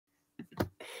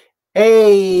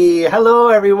Hey, hello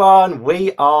everyone.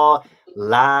 We are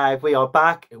live. We are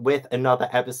back with another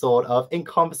episode of In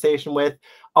Conversation with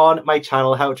on my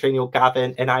channel, How to Train Your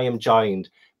Gavin, and I am joined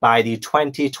by the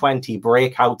 2020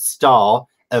 breakout star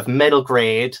of middle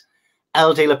grade,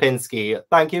 LJ Lapinski.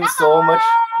 Thank you so much.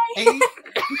 Hi!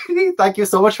 Hey, thank you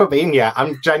so much for being here.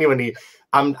 I'm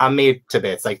made to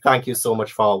bits. Like, thank you so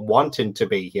much for wanting to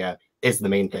be here. Is the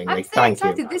main thing. I'm Like, so thank you.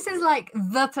 excited. This is like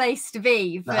the place to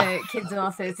be for kids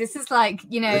authors. This is like,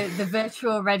 the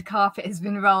virtual red carpet has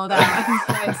been rolled out. I'm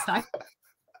so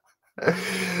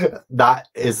excited. That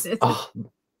is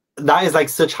that is like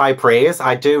such high praise.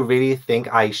 I do really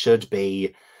think I should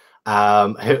be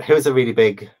who's a really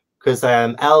big because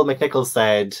Elle McNichol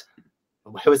said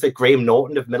who is it, Graham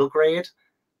Norton of middle grade?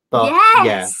 But yeah.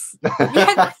 Yes!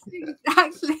 Yes,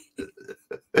 exactly.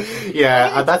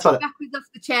 Yeah, that's You're what backwards off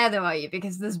the chair though, are you?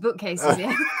 Because there's bookcases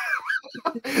here.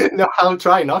 no, I'll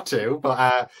try not to,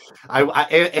 but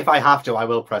if I have to, I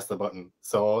will press the button.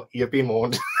 So you've been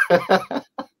warned.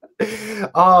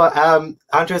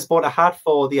 Andrew's bought a hat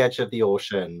for the edge of the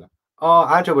ocean. Oh,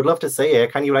 Andrew, would love to see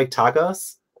it. Can you like tag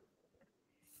us?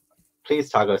 Please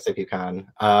tag us if you can.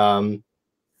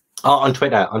 On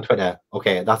Twitter.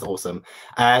 Okay, that's awesome.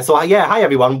 Yeah, hi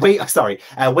everyone. We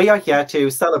are here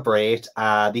to celebrate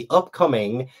the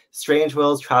upcoming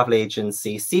Strangeworlds Travel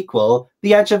Agency sequel,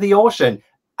 The Edge of the Ocean.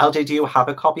 LJ, do you have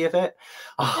a copy of it?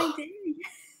 I do.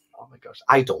 Oh my gosh,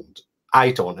 I don't,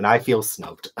 and I feel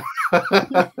snubbed.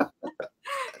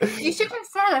 You should have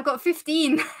said I've got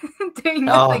 15 doing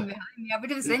nothing behind me. I would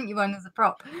have sent you one as a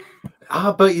prop.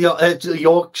 But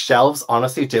your shelves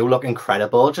honestly do look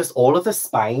incredible. Just all of the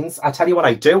spines. I tell you what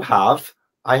I do have.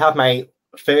 I have my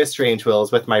first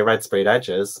Strangeworlds with my red sprayed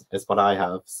edges is what I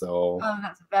have. So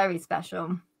that's very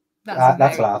special. That's what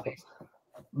I thought.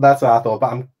 That's what I thought.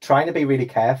 But I'm trying to be really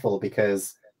careful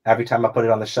because every time I put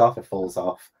it on the shelf, it falls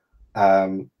off.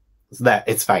 So there,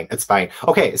 it's fine. It's fine.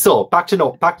 Okay, so back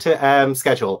to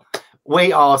schedule.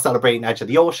 We are celebrating Edge of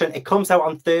the Ocean. It comes out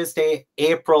on Thursday,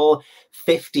 April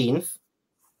 15th.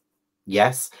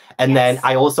 Yes. And then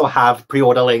I also have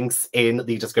pre-order links in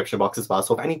the description box as well.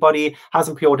 So if anybody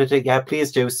hasn't pre-ordered it yet,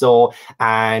 please do so.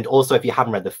 And also, if you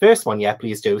haven't read the first one yet,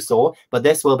 please do so. But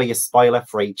this will be a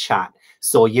spoiler-free chat.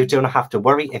 So you don't have to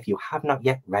worry if you have not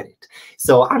yet read it.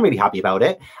 So I'm really happy about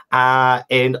it.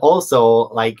 And also,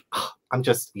 like,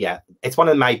 it's one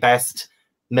of my best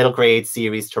middle grade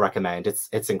series to recommend.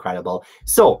 It's incredible.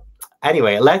 So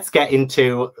anyway, let's get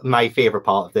into my favorite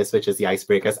part of this, which is the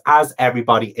icebreakers. As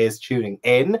everybody is tuning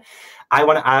in, I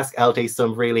want to ask LJ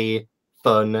some really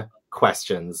fun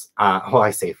questions.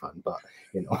 I say fun, but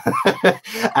you know,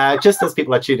 just as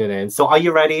people are tuning in. So are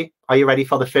you ready? Are you ready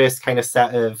for the first kind of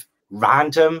set of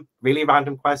really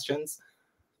random questions?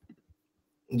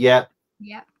 Yeah.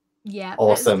 Yeah.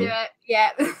 Awesome. Let's do it.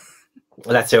 Yeah.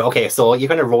 Let's do it. Okay, so you're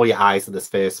going to roll your eyes at this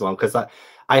first one because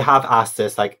I have asked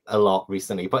this like a lot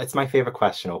recently, but it's my favorite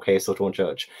question. Okay, so don't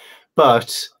judge.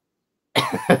 But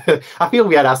I feel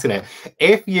weird asking it.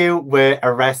 If you were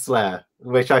a wrestler,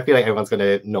 which I feel like everyone's going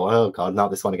to know, oh God,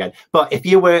 not this one again. But if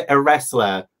you were a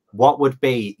wrestler, what would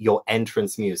be your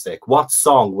entrance music? What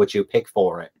song would you pick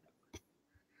for it?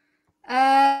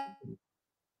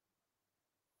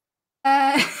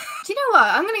 Do you know what?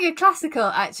 I'm going to go classical,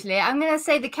 actually. I'm going to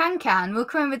say the can-can. We'll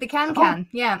come in with the can-can.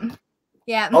 Oh.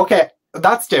 Yeah. Okay,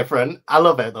 that's different. I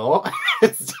love it, though.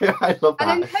 I love that.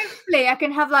 And then hopefully I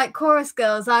can have, like, chorus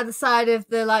girls either side of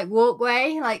the, like,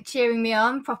 walkway, like, cheering me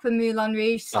on, proper Moulin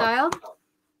Rouge style.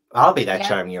 I'll be there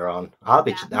cheering you on.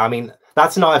 I mean,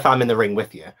 that's not if I'm in the ring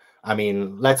with you. I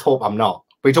mean, let's hope I'm not.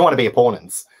 We don't want to be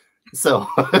opponents. So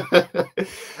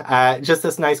just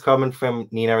this nice comment from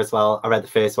Nina as well. I read the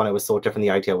first one. It was so different.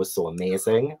 The idea was so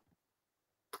amazing.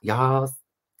 Yes.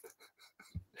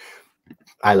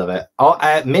 I love it.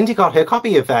 Oh, Mindy got her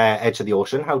copy of Edge of the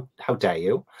Ocean. How dare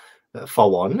you? For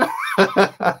one.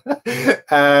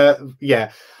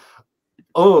 Yeah.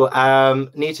 Oh,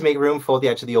 need to make room for the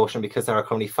Edge of the Ocean because there are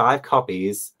currently 5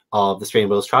 copies of the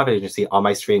Strangeworlds Travel Agency on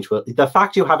my Strangeworld. The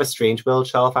fact you have a Strangeworld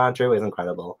shelf, Andrew, is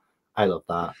incredible. I love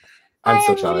that. I'm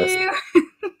so jealous.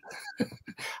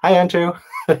 Hi, Andrew.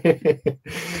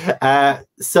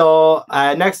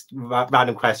 Next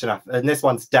random question, and this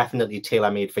one's definitely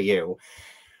tailor-made for you.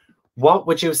 What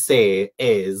would you say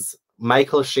is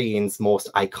Michael Sheen's most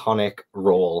iconic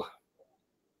role?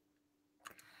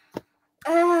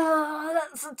 Oh,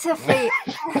 that's a toughie.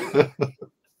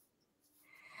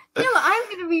 You know what? I'm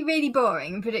going to be really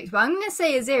boring and predictable. I'm going to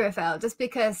say Aziraphale just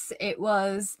because it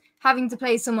was having to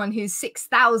play someone who's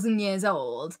 6,000 years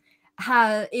old,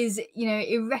 is,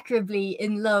 irrecoverably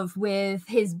in love with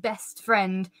his best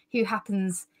friend who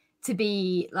happens to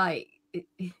be like,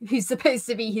 who's supposed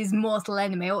to be his mortal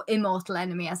enemy or immortal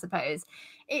enemy, I suppose.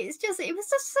 It was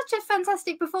just such a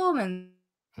fantastic performance.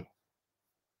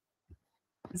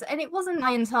 And it wasn't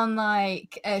reliant on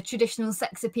like a traditional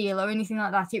sex appeal or anything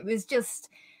like that. It was just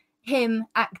him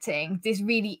acting this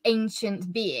really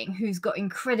ancient being who's got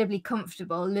incredibly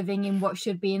comfortable living in what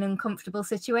should be an uncomfortable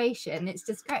situation. It's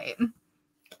just great.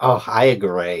 Oh, I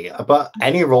agree. But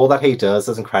any role that he does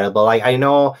is incredible. Like I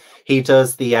know he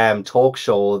does the talk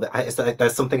show.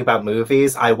 There's something about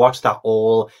movies. I watch that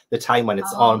all the time when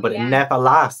it's on, but it never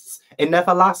lasts. It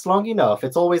never lasts long enough.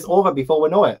 It's always over before we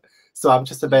know it. So I'm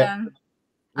just a bit. Yeah.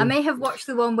 I may have watched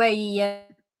the one where he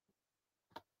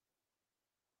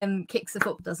kicks the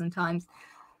foot a dozen times.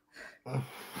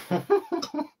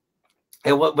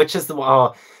 Which is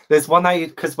the there's one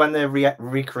because when they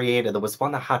recreated, there was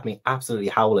one that had me absolutely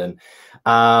howling.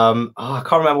 I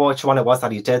can't remember which one it was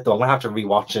that he did though. I'm gonna have to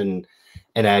rewatch and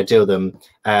do them.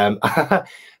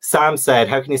 Sam said,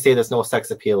 "How can you say there's no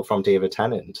sex appeal from David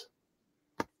Tennant?"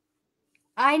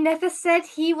 I never said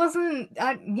he wasn't.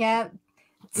 Yeah,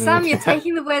 Sam, you're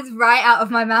taking the words right out of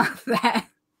my mouth there.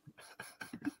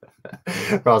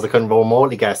 Whereas I couldn't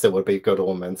remotely guess it would be Good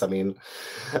Omens. I mean,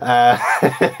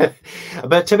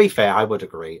 but to be fair, I would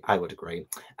agree.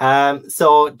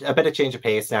 So a bit of change of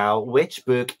pace now. Which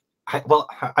book?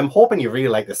 I'm hoping you really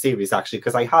like the series actually,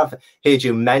 because I have heard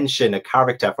you mention a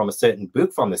character from a certain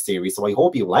book from the series. So I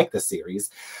hope you like the series.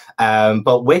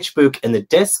 But which book in the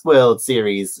Discworld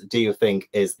series do you think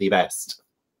is the best?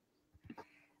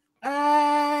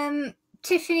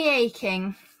 Tiffany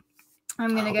Aching.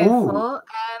 I'm going to go for.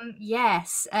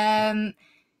 Yes. The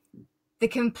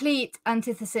complete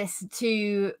antithesis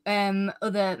to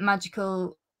other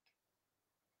magical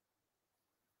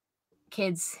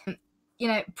kids. You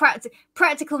know,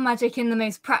 practical magic in the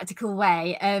most practical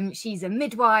way. She's a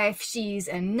midwife. She's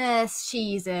a nurse.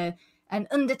 She's an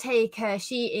undertaker.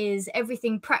 She is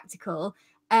everything practical.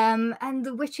 And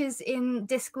the witches in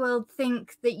Discworld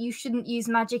think that you shouldn't use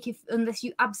magic unless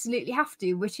you absolutely have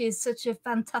to, which is such a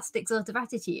fantastic sort of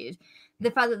attitude.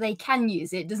 The fact that they can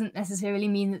use it doesn't necessarily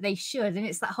mean that they should. And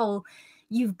it's that whole,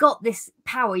 you've got this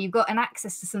power, you've got an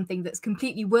access to something that's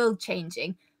completely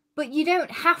world-changing, but you don't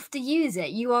have to use it.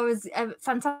 You are as a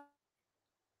fantastic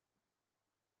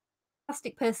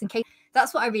person.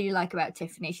 That's what I really like about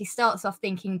Tiffany. She starts off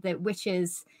thinking that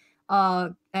witches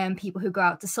are people who go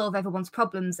out to solve everyone's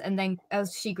problems, and then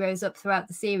as she grows up throughout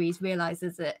the series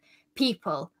realizes that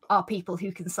people are people who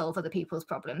can solve other people's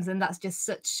problems, and that's just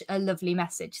such a lovely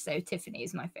message. So Tiffany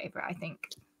is my favorite, I think.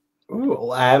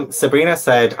 Ooh, Sabrina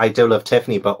said, I do love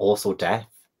Tiffany, but also Death.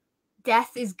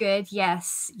 Death is good,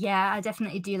 yes. Yeah, I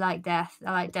definitely do like Death.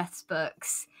 I like Death's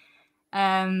books.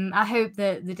 I hope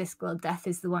that the Discworld Death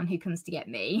is the one who comes to get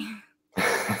me.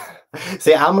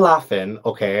 See, I'm laughing,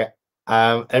 okay,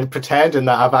 and pretending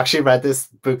that I've actually read this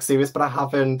book series, but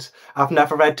I've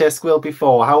never read Discworld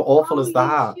before. How awful is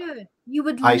that? You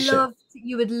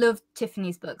would love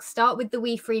Tiffany's book. Start with The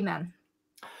Wee Free Men.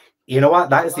 You know what?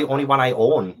 That is the only one I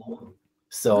own.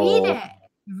 So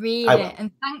read it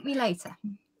and thank me later.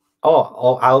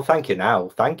 Oh, I'll thank you now.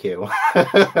 Thank you.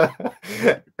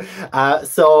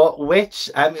 So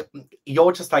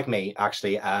you're just like me,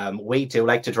 actually. We do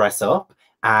like to dress up.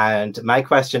 And my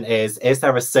question is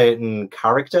there a certain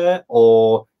character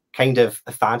or kind of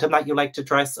a fandom that you like to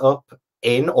dress up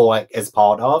in or as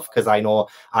part of? Because I know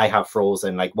I have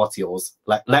Frozen. Like, what's yours?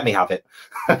 Let me have it.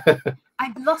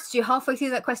 I've lost you halfway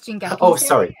through that question, Gavin. Oh,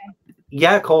 sorry.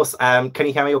 Yeah, of course. Can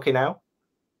you hear me okay now?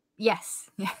 Yes.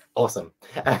 Yeah. Awesome.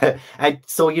 And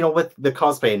so, you know, with the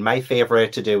cosplaying, my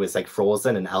favorite to do is like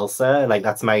Frozen and Elsa. Like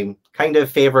that's my kind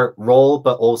of favorite role,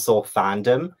 but also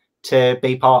fandom to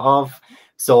be part of.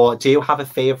 So do you have a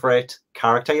favorite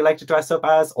character you like to dress up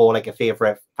as, or like a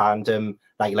favorite fandom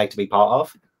that you like to be part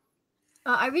of?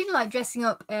 I really like dressing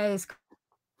up as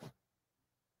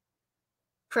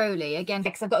Crowley, again,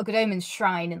 because I've got a Good Omens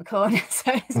shrine in the corner,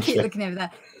 so I just keep looking over there.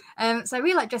 So I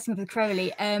really like dressing up as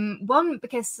Crowley. One,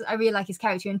 because I really like his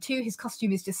character, and two, his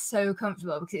costume is just so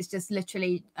comfortable because it's just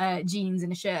literally jeans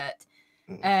and a shirt.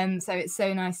 So it's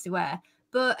so nice to wear.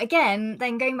 But again,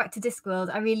 then going back to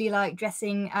Discworld, I really like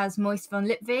dressing as Moist von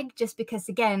Lipwig, just because,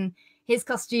 again, his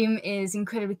costume is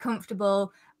incredibly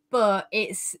comfortable, but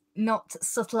it's not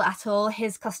subtle at all.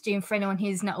 His costume, for anyone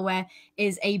who's not aware,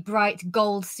 is a bright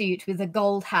gold suit with a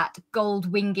gold hat,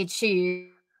 gold winged shoes.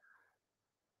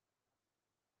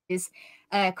 His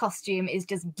costume is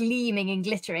just gleaming and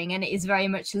glittering, and it is very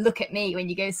much look at me when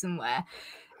you go somewhere.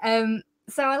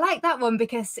 So I like that one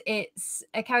because it's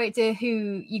a character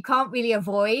who you can't really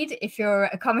avoid if you're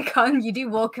at a Comic-Con. You do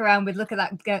walk around with, look at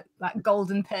that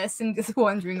golden person just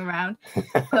wandering around.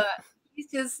 But he's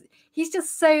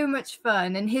just so much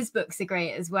fun, and his books are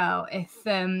great as well.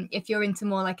 If you're into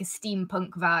more like a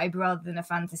steampunk vibe rather than a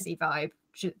fantasy vibe,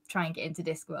 should try and get into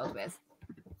Discworld with.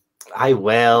 I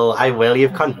will.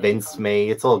 You've convinced me.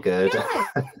 It's all good.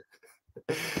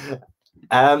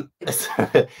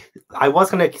 I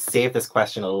was going to save this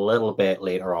question a little bit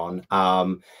later on,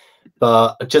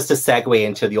 but just to segue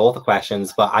into the author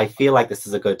questions, but I feel like this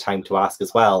is a good time to ask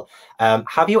as well.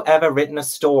 Have you ever written a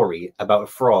story about a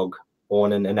frog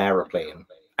on an aeroplane?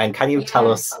 And can you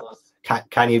tell us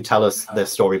the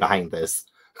story behind this?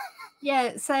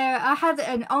 Yeah, so I had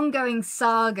an ongoing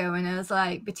saga when I was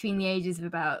like between the ages of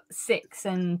about 6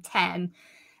 and 10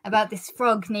 about this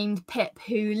frog named Pip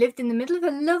who lived in the middle of a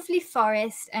lovely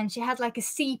forest, and she had like a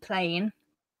seaplane.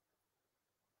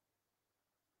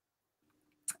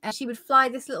 And she would fly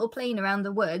this little plane around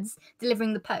the woods,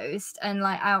 delivering the post, and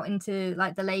like out into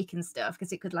like the lake and stuff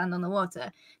because it could land on the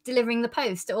water, delivering the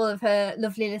post to all of her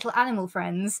lovely little animal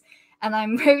friends. And I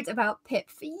wrote about Pip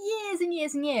for years and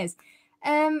years and years.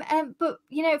 But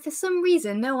you know, for some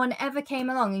reason, no one ever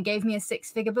came along and gave me a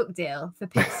 6-figure book deal for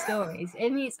Pip's stories. I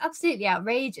mean, it's absolutely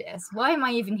outrageous. Why am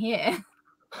I even here?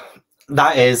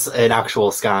 That is an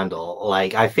actual scandal.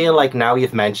 Like, I feel like now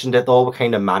you've mentioned it, though, we're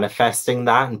kind of manifesting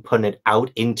that and putting it out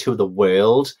into the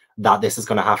world that this is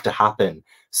going to have to happen.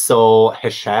 So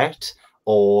Hachette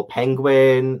or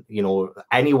Penguin, you know,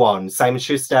 anyone, Simon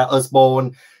Schuster,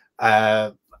 Usborne,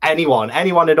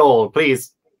 anyone at all,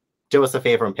 please do us a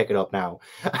favor and pick it up now.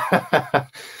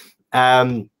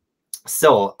 I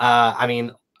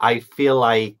mean, I feel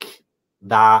like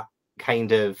that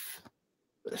kind of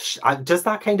does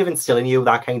that kind of instill in you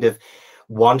that kind of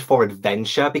want for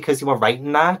adventure because you were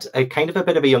writing that at kind of a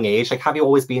bit of a young age? Like, have you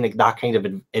always been like that kind of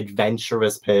an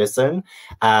adventurous person?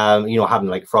 You know, having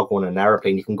like frog on an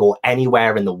airplane, you can go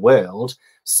anywhere in the world.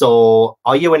 So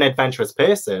are you an adventurous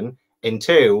person? And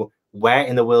 2, where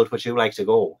in the world would you like to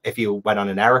go if you went on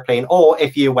an airplane or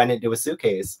if you went into a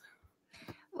suitcase?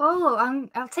 Well,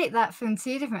 I'll take that from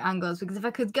 2 different angles, because if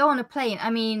I could go on a plane, I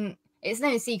mean, it's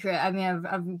no secret. I mean,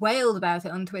 I've wailed about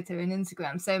it on Twitter and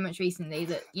Instagram so much recently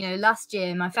that, you know, last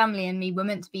year my family and me were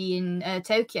meant to be in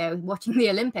Tokyo watching the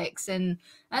Olympics, and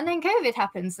then COVID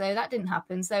happened, so that didn't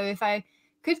happen. So if I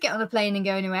could get on a plane and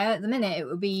go anywhere at the minute, it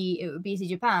would be to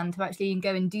Japan to actually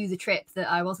go and do the trip that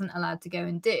I wasn't allowed to go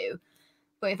and do.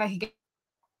 But if I could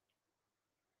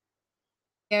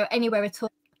go anywhere at all,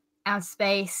 out of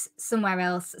space, somewhere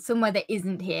else, somewhere that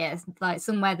isn't here, like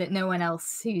somewhere that no one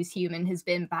else who's human has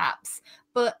been, perhaps.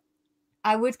 But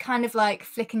I would kind of like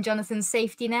Flick and Jonathan's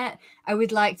safety net. I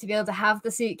would like to be able to have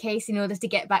the suitcase in order to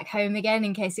get back home again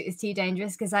in case it was too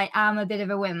dangerous, because I am a bit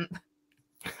of a wimp.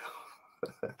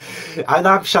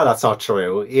 I'm sure that's not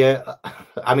true. Yeah,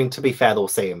 I mean, to be fair, though,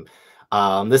 same.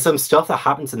 There's some stuff that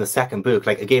happens in the second book.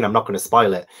 Like, again, I'm not going to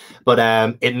spoil it, but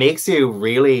it makes you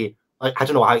really, like, I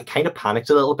don't know, I kind of panicked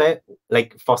a little bit,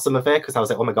 like, for some of it, because I was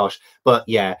like, oh my gosh. But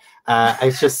yeah,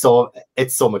 it's just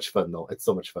it's so much fun, though. It's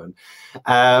so much fun.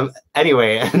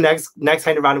 Anyway, next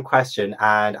kind of random question,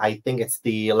 and I think it's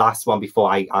the last one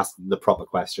before I ask the proper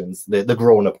questions, the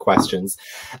grown-up questions.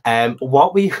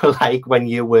 What were you like when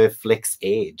you were Flick's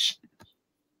age?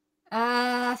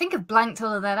 I think I've blanked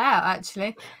all of that out,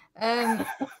 actually.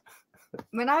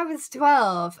 When I was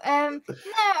 12, no,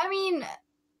 I mean,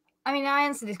 I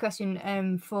answered this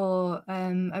question for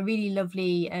a really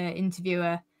lovely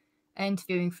interviewer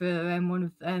interviewing for one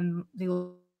of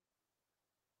the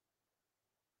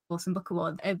Awesome Book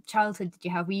Award. Childhood did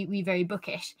you have? Were you very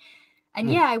bookish?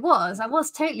 And yeah, I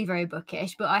was totally very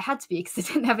bookish, but I had to be because I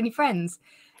didn't have any friends.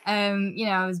 You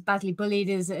know, I was badly bullied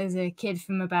as a kid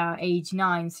from about age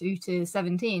 9 through to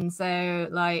 17. So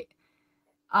like,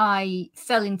 I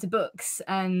fell into books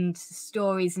and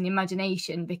stories and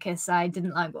imagination because I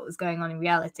didn't like what was going on in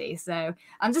reality. So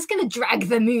I'm just going to drag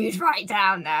the mood right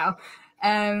down now.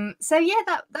 So yeah,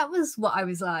 that was what I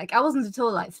was like. I wasn't at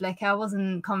all like Flick. I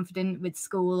wasn't confident with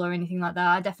school or anything like that.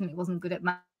 I definitely wasn't good at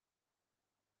maths,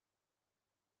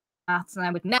 and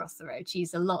I would never cross the road.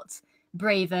 She's a lot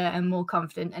braver and more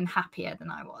confident and happier than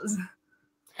I was.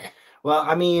 Well,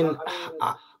 I mean,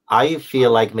 I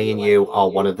feel like me and you are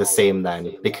one of the same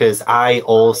then, because I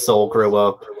also grew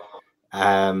up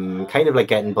kind of like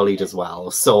getting bullied as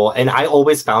well. So, and I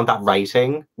always found that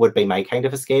writing would be my kind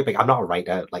of escape. Like, I'm not a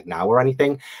writer like now or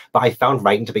anything, but I found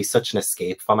writing to be such an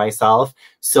escape for myself.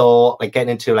 So like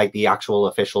getting into like the actual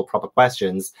official proper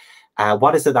questions,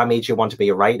 what is it that made you want to be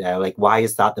a writer? Like, why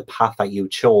is that the path that you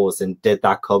chose? And did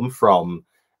that come from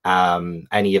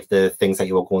any of the things that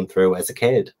you were going through as a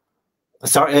kid?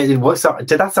 Sorry, sorry,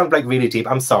 did that sound like really deep?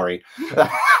 I'm sorry.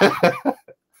 No,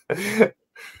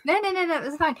 it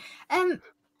was fine.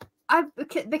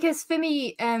 Because for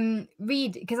me,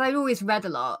 because I always read a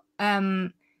lot.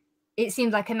 It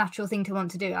seemed like a natural thing to want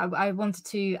to do. I wanted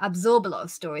to absorb a lot of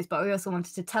stories, but I also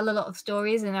wanted to tell a lot of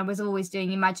stories, and I was always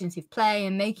doing imaginative play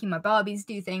and making my Barbies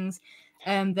do things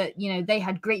that, you know, they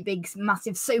had great big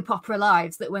massive soap opera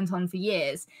lives that went on for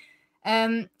years.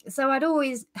 So I'd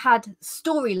always had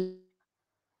story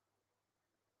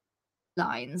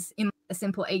lines in a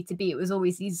simple A to B. It was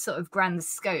always these sort of grand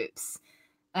scopes.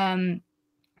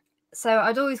 So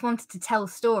I'd always wanted to tell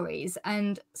stories,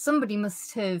 and somebody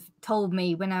must have told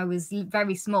me when I was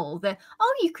very small that,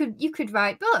 oh, you could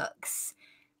write books.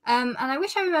 And I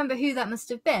wish I remember who that must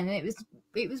have been. And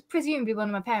it was presumably one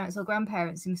of my parents or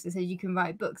grandparents who must have said you can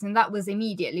write books. And that was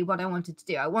immediately what I wanted to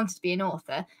do. I wanted to be an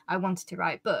author. I wanted to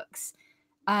write books.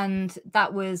 And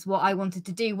that was what I wanted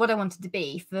to do, what I wanted to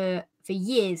be for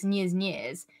years and years and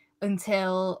years,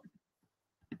 until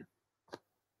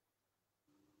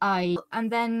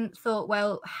and then thought,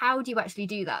 well, how do you actually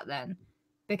do that then?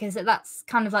 Because that's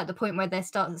kind of like the point where they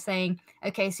start saying,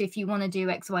 okay, so if you want to do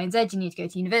X, Y, and Z, you need to go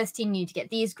to university, you need to get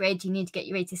these grades, you need to get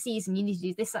your A to C's, and you need to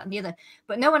do this, that, and the other.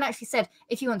 But no one actually said,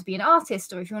 if you want to be an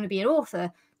artist or if you want to be an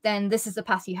author, then this is the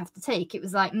path you have to take. It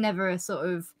was like never a sort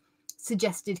of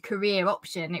suggested career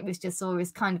option. It was just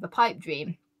always kind of a pipe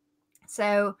dream.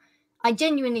 So I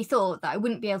genuinely thought that I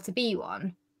wouldn't be able to be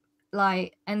one.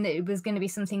 And it was going to be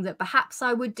something that perhaps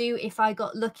I would do if I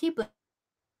got lucky,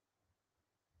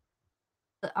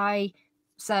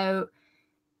 so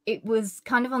it was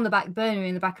kind of on the back burner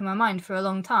in the back of my mind for a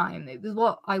long time. It was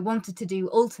what I wanted to do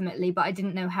ultimately, but I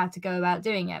didn't know how to go about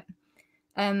doing it.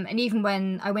 And even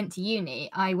when I went to uni,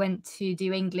 I went to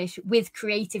do English with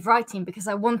creative writing because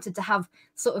I wanted to have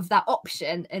sort of that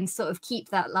option and sort of keep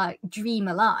that like dream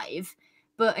alive.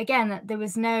 But again, there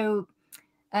was no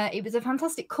it was a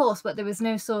fantastic course, but there was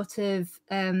no sort of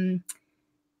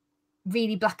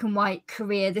really black and white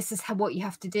career. This is what you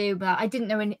have to do. But I didn't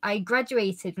know. I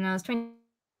graduated when I was 22,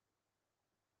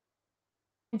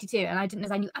 and I didn't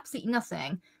know. I knew absolutely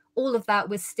nothing. All of that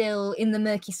was still in the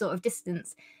murky sort of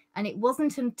distance. And it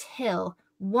wasn't until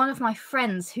one of my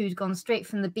friends who'd gone straight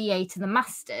from the BA to the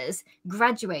Masters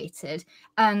graduated,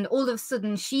 and all of a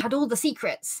sudden she had all the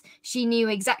secrets. She knew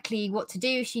exactly what to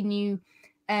do. She knew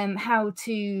how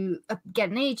to get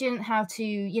an agent, how to,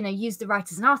 you know, use the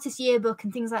Writers and Artists yearbook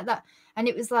and things like that. And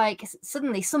it was like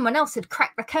suddenly someone else had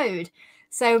cracked the code.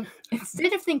 So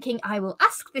instead of thinking, I will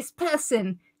ask this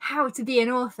person how to be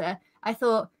an author, I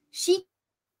thought, she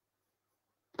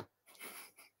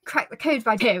cracked the code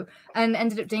by 2, and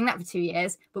ended up doing that for 2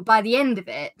 years. But by the end of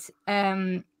it,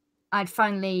 I'd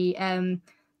finally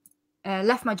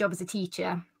left my job as a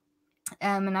teacher,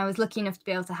 and I was lucky enough to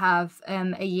be able to have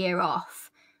a year off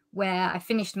where I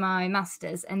finished my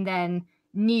Masters, and then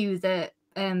knew that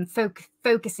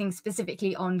focusing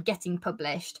specifically on getting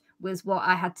published was what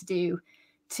I had to do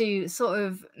to sort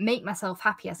of make myself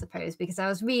happy, I suppose, because I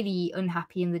was really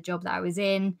unhappy in the job that I was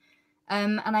in.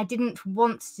 And I didn't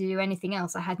want to do anything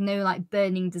else. I had no like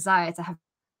burning desire to have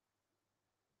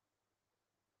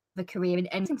a career in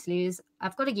anything to lose.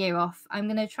 I've got a year off. I'm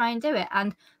going to try and do it.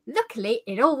 And luckily,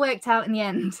 it all worked out in the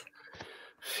end.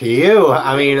 Phew.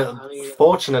 I mean,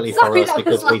 fortunately for us, that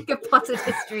was like a potted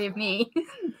history of me.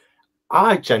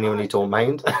 I genuinely don't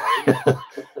mind.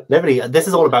 Literally, this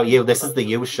is all about you. This is the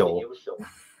you show.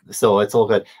 So it's all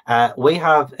good. We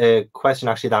have a question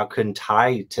actually that can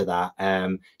tie to that.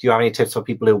 Do you have any tips for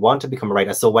people who want to become a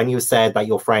writer? So when you said that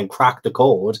your friend cracked the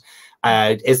code,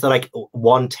 is there like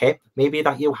one tip maybe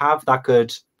that you have that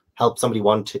could help somebody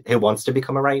who wants to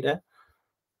become a writer?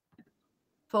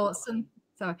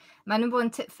 My number one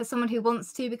tip for someone who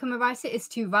wants to become a writer is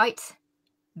to write.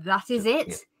 That is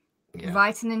it. Yeah.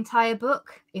 Write an entire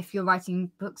book. If you're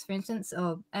writing books, for instance,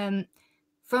 or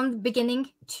from beginning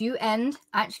to end,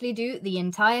 actually do the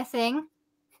entire thing.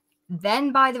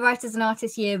 Then buy the Writers and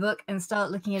Artists yearbook and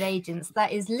start looking at agents.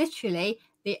 That is literally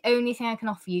the only thing I can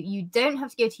offer you. You don't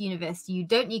have to go to university. You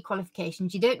don't need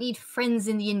qualifications. You don't need friends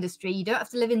in the industry. You don't have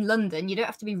to live in London. You don't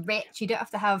have to be rich. You don't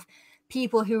have to have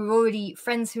people who are already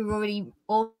friends who are already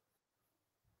authors.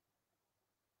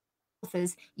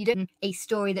 You don't need a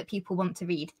story that people want to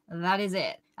read. That is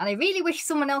it. And I really wish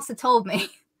someone else had told me.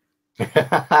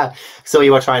 So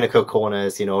you were trying to cut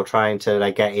corners, you know, trying to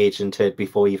like get agented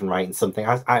before even writing something.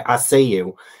 I see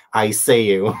you.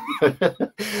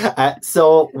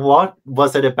 So what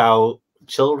was it about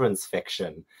children's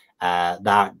fiction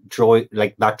that drew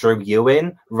you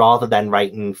in, rather than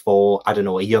writing for, I don't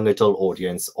know, a young adult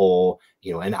audience or,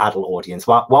 you know, an adult audience?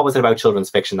 What was it about children's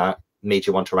fiction that made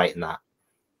you want to write in that?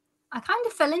 I kind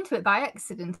of fell into it by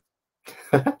accident.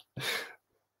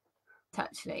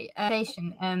 Actually,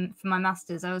 for my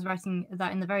master's, I was writing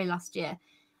that in the very last year,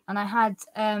 and I had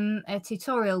a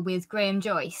tutorial with Graham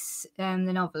Joyce, the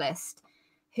novelist,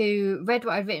 who read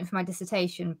what I'd written for my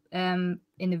dissertation in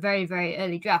a very, very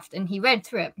early draft, and he read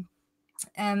through it.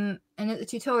 And at the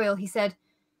tutorial, he said,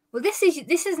 "Well, this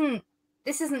isn't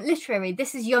literary.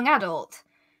 This is young adult,"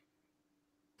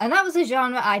 and that was a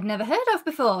genre I'd never heard of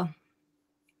before.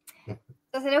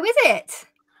 I said, "Oh, is it?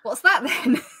 What's that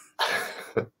then?"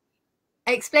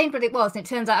 I explained what it was, and it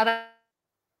turns out I'd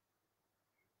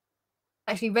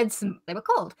actually read some they were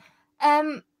called.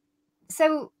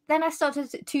 So then I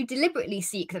started to deliberately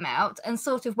seek them out, and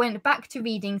sort of went back to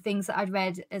reading things that I'd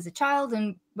read as a child,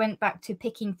 and went back to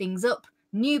picking things up,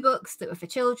 new books that were for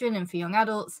children and for young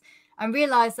adults, and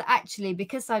realized that actually,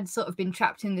 because I'd sort of been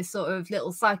trapped in this sort of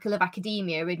little cycle of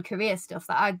academia and career stuff,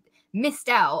 that I'd missed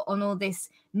out on all this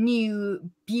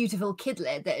new beautiful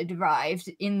kidlit that had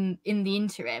arrived in the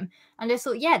interim. And I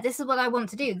thought, yeah, this is what I want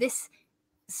to do. This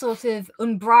sort of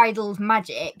unbridled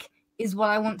magic is what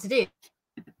I want to do.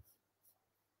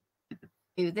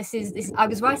 This I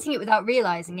was writing it without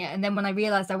realizing it, and then when I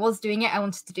realized I was doing it, I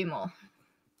wanted to do more.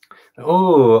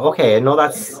 Oh, okay. No,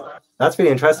 that's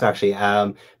really interesting, actually.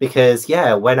 Because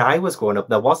yeah, when I was growing up,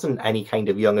 there wasn't any kind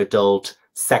of young adult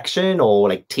section or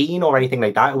like teen or anything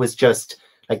like that. It was just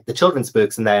like the children's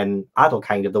books and then adult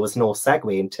kind of. There was no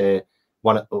segue into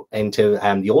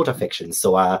the older fiction.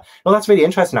 So no, that's really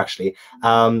interesting, actually.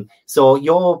 So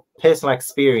your personal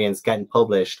experience getting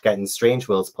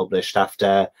Strangeworlds published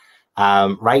after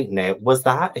writing it, was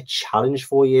that a challenge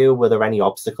for you? Were there any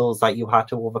obstacles that you had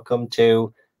to overcome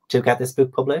to get this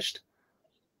book published?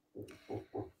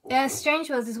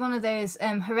 Strangeworlds is one of those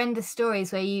horrendous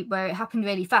stories where it happened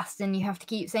really fast, and you have to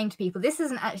keep saying to people, this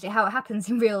isn't actually how it happens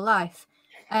in real life.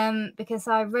 Because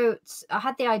I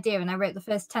had the idea, and I wrote the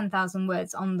first 10,000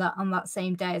 words on that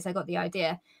same day as I got the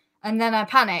idea, and then I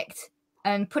panicked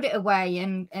and put it away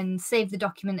and saved the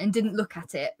document and didn't look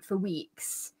at it for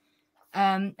weeks.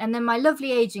 And then my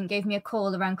lovely agent gave me a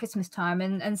call around Christmas time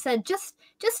and said, just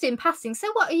in passing,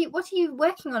 so what are you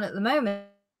working on at the moment?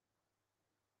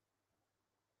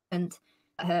 And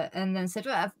then said,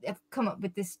 well, I've come up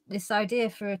with this idea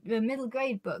for a middle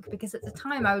grade book, because at the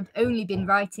time I'd only been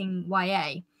writing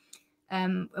YA,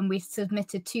 and we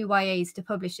submitted 2 YAs to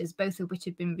publishers, both of which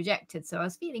had been rejected. So I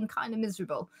was feeling kind of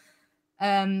miserable,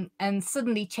 and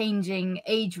suddenly changing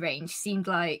age range seemed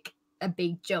like a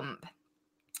big jump.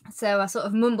 So I sort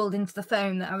of mumbled into the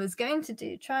phone that I was going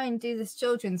to try and do this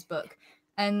children's book,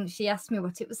 and she asked me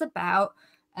what it was about.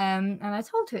 And I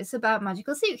told her it's about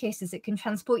magical suitcases that can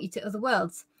transport you to other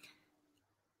worlds.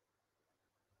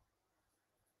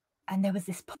 And there was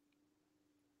this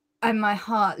and my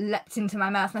heart leapt into my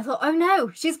mouth, and I thought, oh no,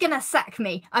 she's gonna sack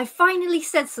me. I finally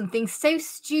said something so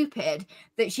stupid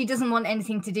that she doesn't want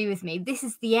anything to do with me. This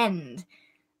is the end.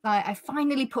 Like, I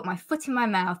finally put my foot in my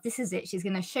mouth. This is it. She's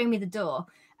gonna show me the door.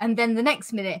 And then the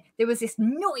next minute, there was this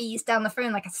noise down the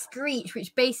phone, like a screech,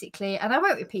 which basically, and I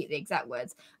won't repeat the exact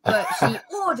words, but she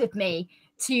ordered me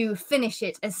to finish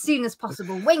it as soon as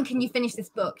possible. When can you finish this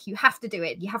book? You have to do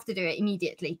it. You have to do it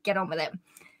immediately. Get on with it.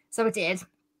 So I did.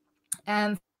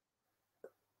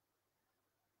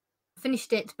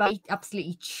 Finished it, but I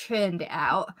absolutely churned it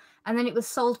out. And then it was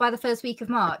sold by the first week of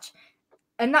March.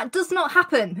 And that does not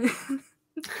happen.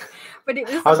 But it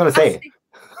was. I was going to say.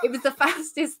 It was the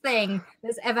fastest thing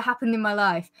that's ever happened in my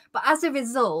life. But as a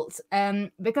result,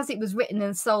 because it was written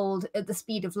and sold at the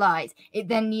speed of light, it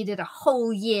then needed a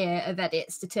whole year of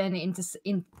edits to turn it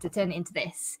into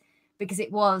this, because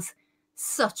it was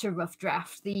such a rough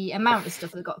draft. The amount of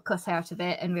stuff that got cut out of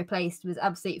it and replaced was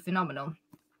absolutely phenomenal.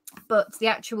 But the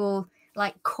actual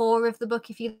core of the book,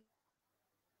 if you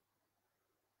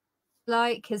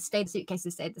has stayed.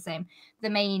 Suitcases stayed the same. The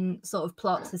main sort of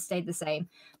plot has stayed the same,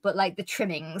 but the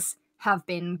trimmings have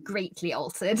been greatly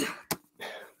altered.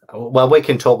 Well, we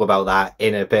can talk about that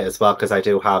in a bit as well, because I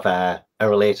do have a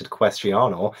related question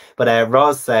on it. But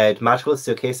Roz said, magical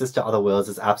suitcases to other worlds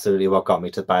is absolutely what got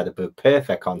me to buy the book.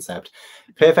 Perfect concept,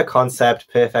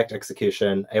 perfect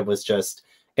execution.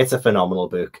 It's a phenomenal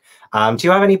book. Do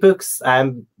you have any books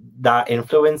that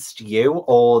influenced you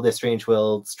or the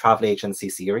Strangeworlds Travel Agency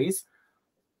series?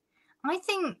 I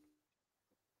think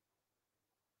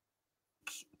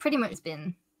pretty much it's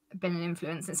been an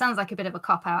influence. It sounds like a bit of a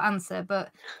cop-out answer, but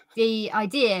the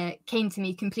idea came to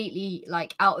me completely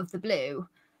out of the blue.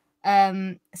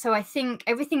 So I think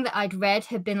everything that I'd read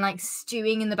had been like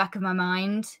stewing in the back of my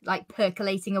mind, like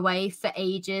percolating away for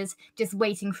ages, just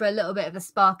waiting for a little bit of a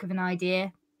spark of an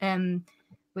idea,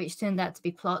 which turned out to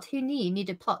be plot. Who knew you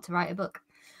needed plot to write a book?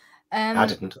 I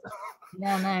didn't.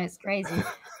 No, it's crazy.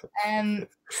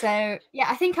 So yeah,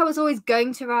 I think I was always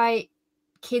going to write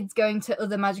kids going to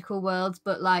other magical worlds,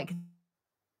 but like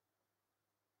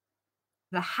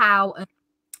the how.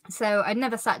 So I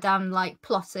never sat down and like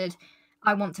plotted,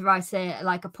 I want to write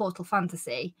like a portal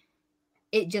fantasy.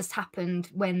 It just happened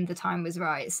when the time was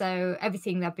right. So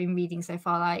everything that I've been reading so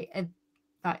far, like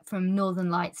from Northern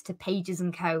Lights to Pages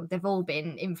and Co, they've all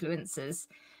been influences,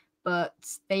 but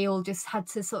they all just had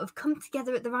to sort of come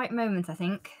together at the right moment, I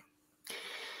think.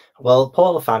 Well,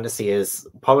 portal fantasy is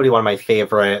probably one of my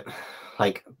favorite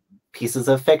like pieces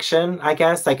of fiction, I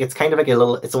guess. Like it's kind of like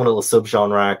its own little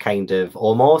subgenre, kind of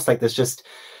almost like there's just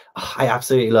I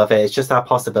absolutely love it. It's just that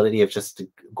possibility of just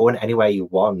going anywhere you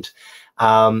want.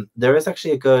 There is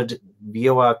actually a good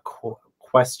viewer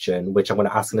question, which I'm going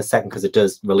to ask in a second because it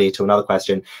does relate to another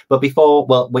question. But before,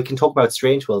 well, we can talk about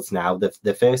Strangeworlds now,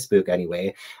 the first book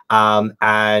anyway.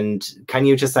 And can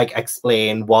you just like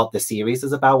explain what the series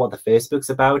is about, what the first book's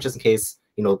about, just in case,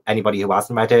 you know, anybody who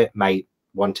hasn't read it might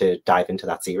want to dive into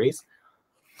that series?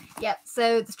 Yeah,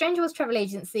 so the Strangeworlds Travel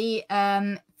Agency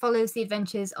follows the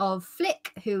adventures of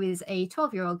Flick, who is a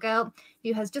 12-year-old girl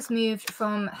who has just moved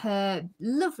from her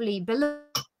lovely, beloved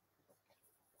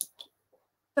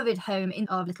home in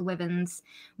of Little Wivens,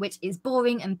 which is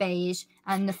boring and beige,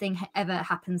 and nothing ever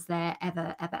happens there,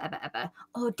 ever.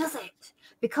 Or does it?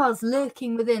 Because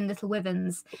lurking within Little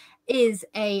Wivens is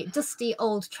a dusty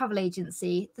old travel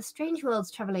agency, the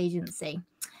Strangeworlds Travel Agency.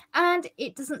 And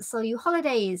it doesn't sell you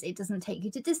holidays. It doesn't take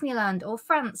you to Disneyland or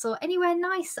France or anywhere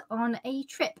nice on a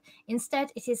trip. Instead,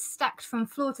 it is stacked from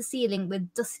floor to ceiling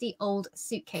with dusty old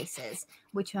suitcases,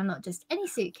 which are not just any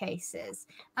suitcases,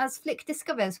 as Flick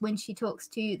discovers when she talks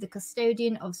to the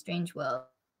custodian of Strangeworlds,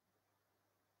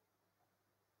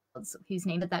 whose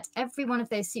name is that every one of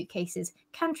those suitcases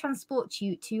can transport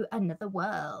you to another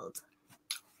world.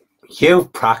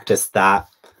 You've practiced that.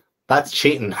 That's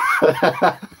cheating.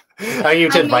 Oh, you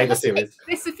did write the series.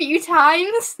 This a few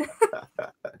times.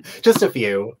 Just a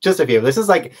few. This is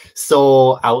like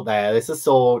so out there. This is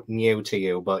so new to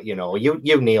you, but you know,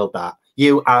 you nailed that.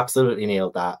 You absolutely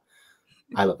nailed that.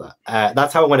 I love that.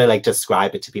 That's how I want to like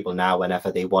describe it to people now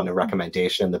whenever they want a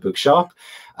recommendation in the bookshop.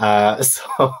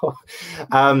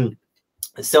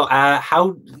 So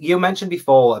how you mentioned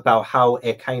before about how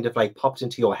it kind of like popped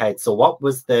into your head. So what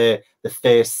was the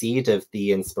first seed of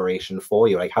the inspiration for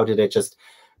you? Like how did it just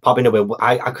pop into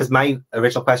it? Because my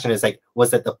original question is like,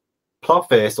 was it the plot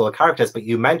first or the characters? But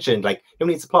you mentioned like who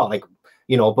needs a plot? Like,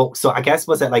 you know, but so I guess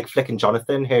was it like Flick and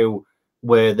Jonathan who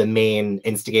were the main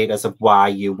instigators of why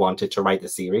you wanted to write the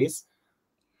series?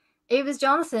 It was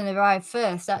Jonathan who arrived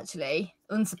first, actually,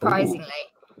 unsurprisingly.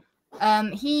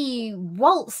 He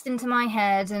waltzed into my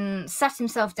head and sat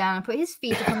himself down and put his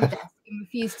feet up on the desk and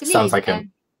refused to leave. Sounds like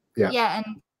him. Yeah,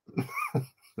 and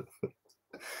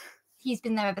he's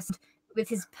been there ever since, with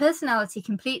his personality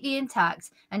completely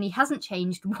intact, and he hasn't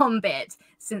changed one bit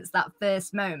since that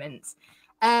first moment.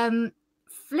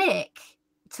 Flick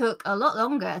took a lot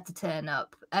longer to turn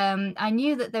up. I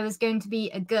knew that there was going to be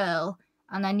a girl,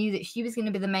 and I knew that she was going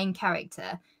to be the main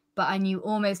character, but I knew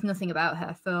almost nothing about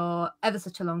her for ever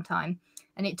such a long time.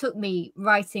 And it took me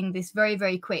writing this very,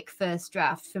 very quick first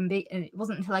draft and it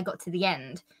wasn't until I got to the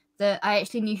end that I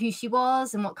actually knew who she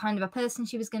was and what kind of a person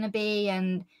she was going to be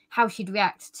and how she'd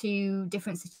react to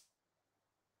different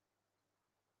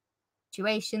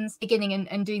situations. Beginning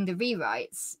and doing the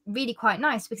rewrites, really quite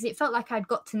nice because it felt like I'd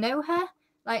got to know her,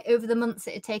 like over the months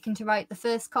it had taken to write the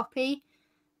first copy.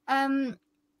 And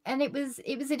it was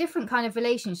a different kind of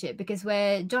relationship because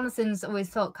where Jonathan's always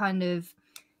felt kind of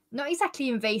not exactly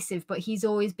invasive, but he's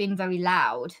always been very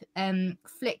loud.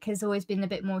 Flick has always been a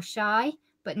bit more shy,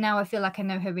 but now I feel like I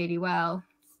know her really well.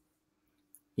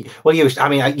 Well, you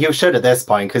should at this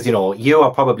point because you know you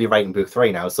are probably writing book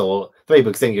 3 now, so 3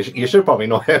 books in, you should probably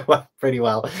know it pretty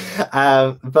well.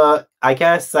 But I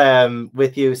guess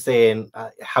with you saying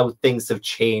how things have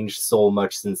changed so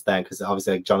much since then, because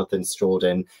obviously like Jonathan strolled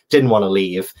in, didn't want to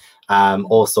leave.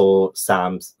 Also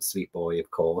Sam's sweet boy,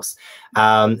 of course,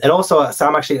 and also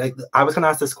Sam actually. Like, I was going to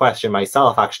ask this question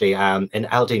myself actually, and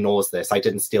LD knows this. I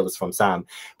didn't steal this from Sam,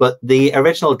 but the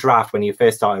original draft when you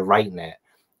first started writing it.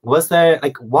 Was there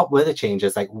like what were the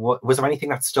changes? Like, was there anything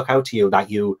that stuck out to you that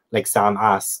you like? Sam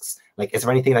asks, like, is there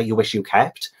anything that you wish you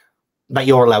kept that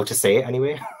you're allowed to say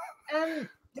anyway?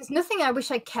 There's nothing I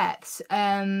wish I kept.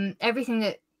 Everything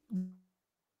that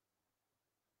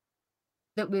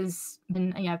was,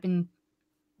 I've been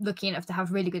lucky enough to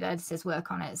have really good editors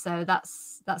work on it, so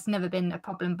that's never been a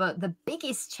problem. But the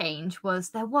biggest change was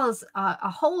there was a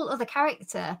whole other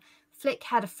character. Flick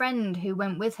had a friend who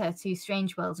went with her to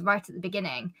Strange Worlds right at the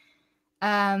beginning,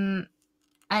 and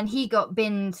he got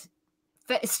binned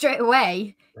straight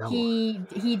away. Oh.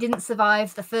 He didn't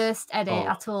survive the first edit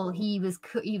at all. He was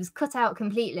cut out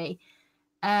completely.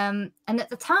 And at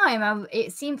the time,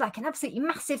 it seemed like an absolutely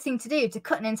massive thing to do, to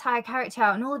cut an entire character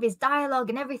out and all of his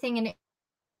dialogue and everything. And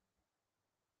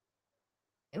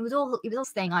it was all the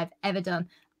thing I've ever done.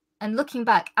 And looking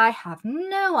back, I have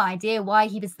no idea why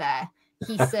he was there.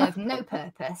 He served no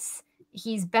purpose.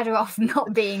 He's better off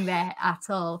not being there at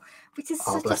all, which is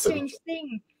such a strange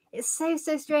thing. It's so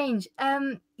strange.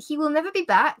 He will never be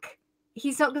back.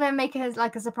 He's not going to make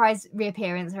a surprise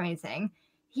reappearance or anything.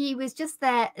 He was just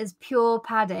there as pure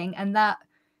padding, and that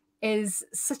is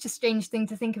such a strange thing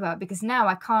to think about, because now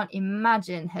I can't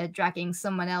imagine her dragging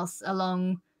someone else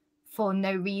along for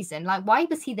no reason. Like, why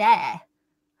was he there?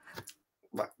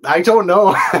 I don't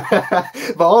know.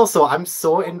 But also, I'm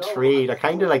so intrigued. I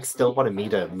kind of like still want to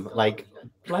meet him. Like,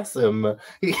 bless him.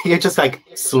 He just like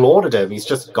slaughtered him. He's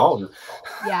just gone.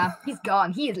 Yeah, he's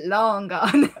gone. He is long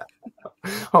gone.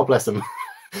 Oh, bless him.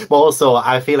 But also,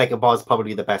 I feel like it was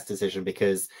probably the best decision,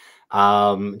 because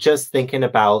just thinking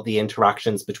about the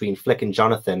interactions between Flick and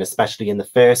Jonathan, especially in the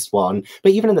first one,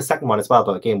 but even in the second one as well,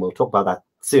 but again, we'll talk about that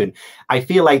soon. I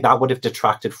feel like that would have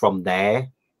detracted from their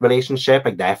relationship,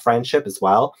 like their friendship as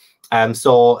well.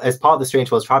 So as part of the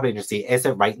Strangeworlds Travel Agency, is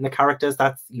it writing the characters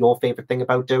that's your favorite thing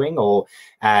about doing, or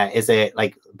is it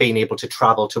like being able to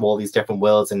travel to all these different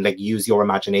worlds and like use your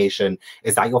imagination?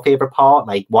 Is that your favorite part?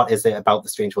 Like, what is it about the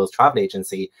Strangeworlds Travel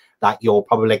Agency that you're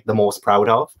probably like the most proud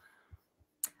of?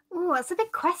 Oh, that's a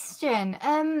big question.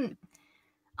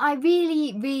 I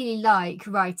really like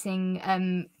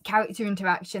writing character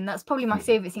interaction. That's probably my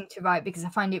favorite thing to write, because I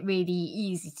find it really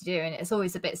easy to do, and it's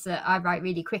always the bits that I write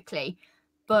really quickly.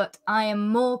 But I am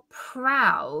more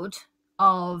proud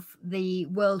of the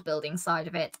world building side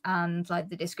of it, and like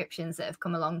the descriptions that have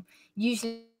come along,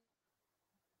 usually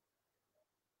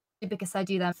because I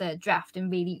do that third draft and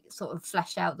really sort of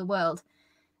flesh out the world.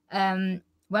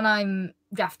 When I'm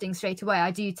drafting straight away, I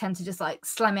do tend to just like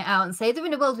slam it out and say they're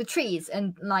in a world with trees,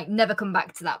 and like never come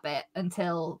back to that bit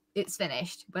until it's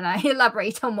finished, when I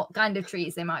elaborate on what kind of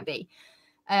trees they might be.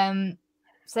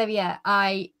 So yeah,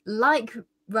 I like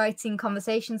writing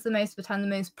conversations the most, but I'm the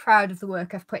most proud of the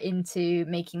work I've put into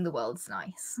making the worlds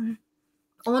nice.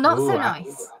 Or not so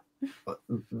nice.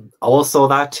 Also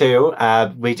that too,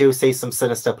 we do see some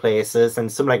sinister places and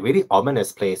some like really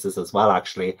ominous places as well,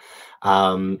 actually.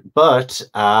 But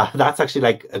that's actually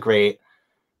like a great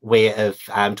way of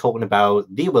talking about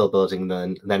the world building.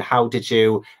 Then how did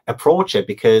you approach it?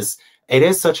 Because it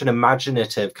is such an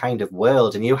imaginative kind of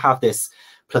world, and you have this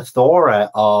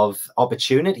plethora of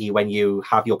opportunity when you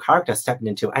have your character stepping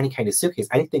into any kind of suitcase.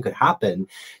 Anything could happen.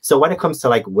 So when it comes to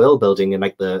like world building and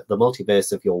like the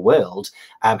multiverse of your world,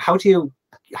 how do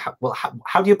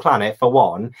you plan it, for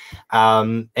one,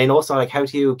 and also like how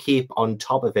do you keep on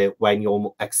top of it when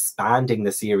you're expanding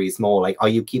the series more? Like, are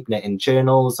you keeping it in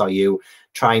journals? Are you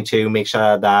trying to make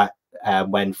sure that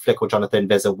when Flick or Jonathan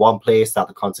visit one place, that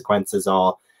the consequences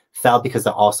are felt? Because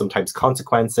there are sometimes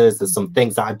consequences. There's some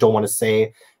things that I don't want to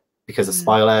say because of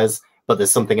spoilers, but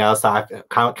there's something else that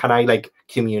can I like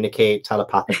communicate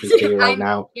telepathically to you right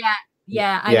now?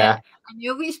 I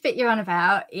know which bit you're on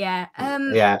about. Yeah.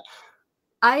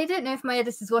 I don't know if my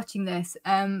editor's watching this,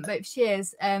 but if she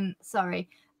is, sorry,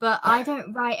 but I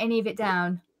don't write any of it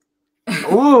down.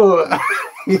 Ooh.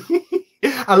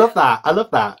 I love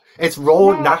that. It's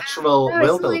raw, natural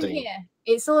world building.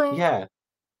 It's all in here.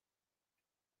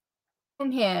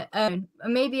 In here.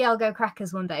 Maybe I'll go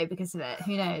crackers one day because of it.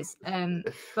 Who knows?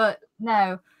 But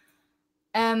no.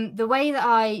 The way that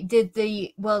I did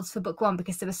the worlds for book one,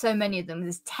 because there were so many of them,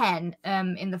 there's 10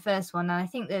 in the first one, and I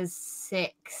think there's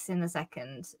 6 in the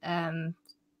second.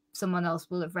 Someone else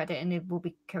will have read it and it will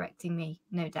be correcting me,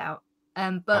 no doubt.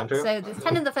 But Andrew? So there's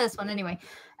 10 in the first one anyway.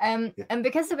 And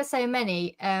because there were so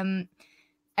many,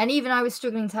 and even I was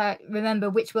struggling to remember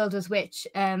which world was which,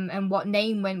 and what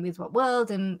name went with what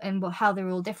world, and how they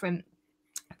were all different.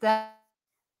 That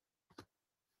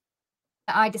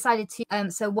I decided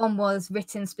to, so one was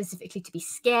written specifically to be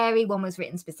scary, one was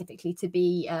written specifically to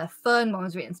be fun, one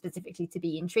was written specifically to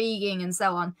be intriguing, and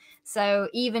so on. So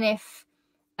even if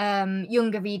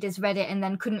younger readers read it and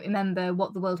then couldn't remember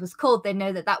what the world was called, they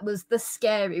know that that was the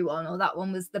scary one, or that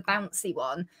one was the bouncy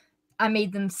one. I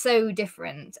made them so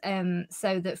different,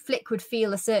 so that Flick would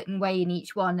feel a certain way in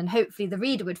each one, and hopefully the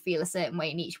reader would feel a certain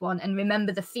way in each one and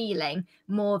remember the feeling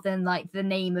more than like the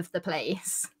name of the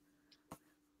place.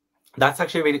 That's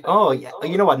actually really. Oh, yeah.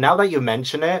 You know what? Now that you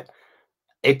mention it,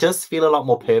 it does feel a lot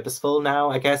more purposeful now,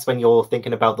 I guess, when you're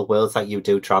thinking about the worlds that you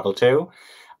do travel to.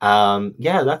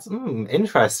 Yeah, that's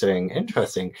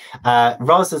interesting.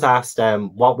 Roz has asked,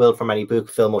 what world from any book,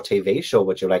 film, or TV show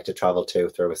would you like to travel to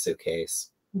through a suitcase?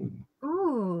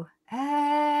 Ooh,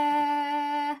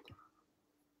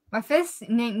 my first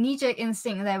knee-jerk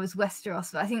instinct there was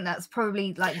Westeros, but I think that's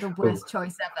probably like the worst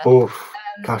choice ever. Oh,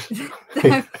 gosh,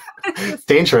 it's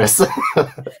dangerous.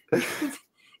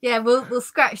 Yeah, we'll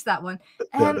scratch that one.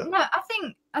 No,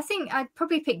 I think I'd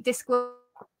probably pick Discworld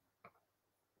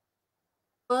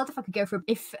if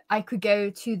I could go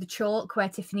to the Chalk where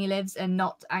Tiffany lives and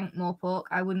not Ankh-Morpork.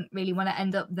 I wouldn't really want to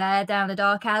end up there down a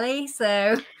dark alley.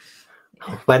 So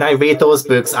when I read those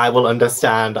books, I will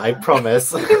understand. I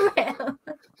promise. You will.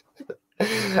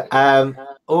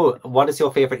 Oh, what is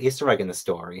your favorite Easter egg in the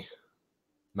story?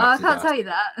 I can't tell you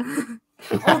that.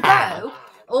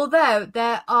 although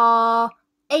there are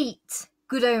 8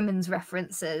 Good Omens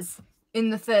references in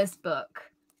the first book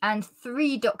and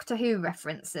 3 Doctor Who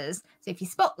references. So if you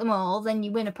spot them all, then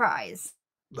you win a prize.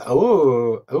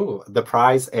 Oh, the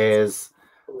prize is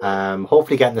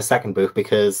hopefully getting the second book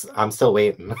because I'm still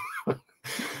waiting.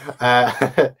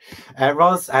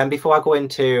 Roz, before I go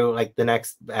into like the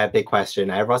next big question,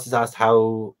 Roz has asked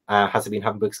how has it been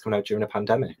having books coming out during a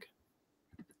pandemic?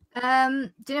 Do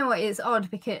you know what? It's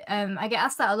odd because I get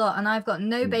asked that a lot and I've got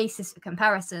no basis for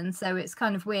comparison, so it's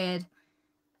kind of weird.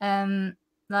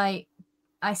 Like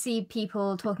I see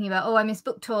people talking about, oh, I miss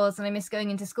book tours and I miss going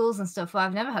into schools and stuff. Well,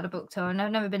 I've never had a book tour and I've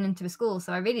never been into a school,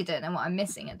 so I really don't know what I'm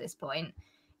missing at this point.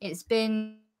 It's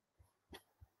been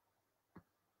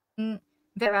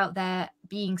very out there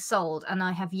being sold, and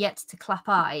I have yet to clap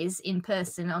eyes in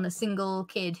person on a single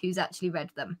kid who's actually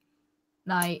read them.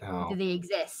 Like, do they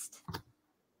exist?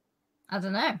 I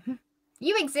don't know.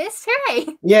 You exist, hooray!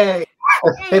 Yay!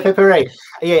 Hooray!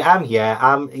 Yeah, I'm here.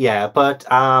 Yeah, but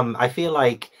I feel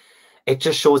like it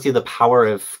just shows you the power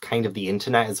of kind of the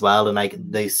internet as well, and like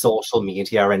the social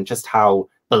media, and just how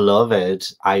beloved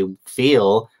I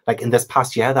feel like in this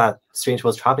past year that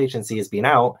Strangeworlds Travel Agency has been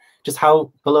out, just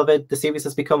how beloved the series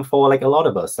has become for like a lot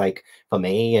of us, like for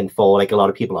me and for like a lot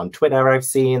of people on Twitter I've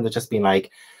seen. They've just been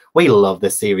like, we love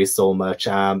this series so much.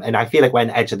 And I feel like when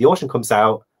Edge of the Ocean comes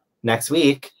out next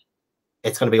week,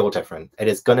 it's going to be all different. It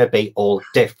is going to be all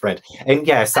different. And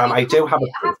yeah, Sam, I do have I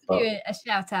have to do a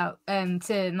shout out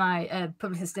to my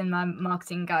publicist and my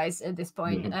marketing guys at this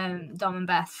point, Dom and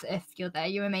Beth. If you're there,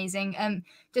 you're amazing.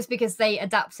 Just because they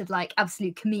adapted like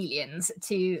absolute chameleons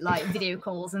to like video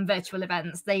calls and virtual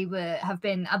events, they have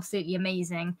been absolutely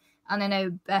amazing. And I know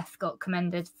Beth got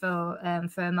commended for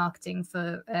marketing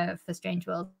for Strange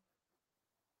World.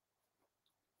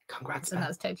 Congrats! And that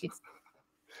was totally.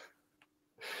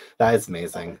 That is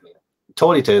amazing.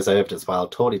 Totally deserved as well.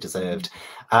 Totally deserved.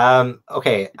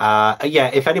 Okay.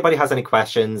 Yeah, if anybody has any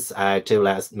questions, do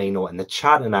let me know in the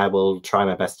chat and I will try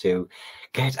my best to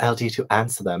get LD to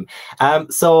answer them.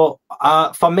 So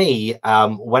for me,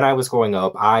 when I was growing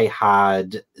up, I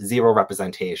had zero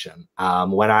representation.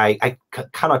 When I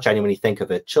cannot genuinely think of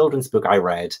a children's book I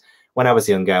read when I was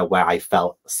younger where I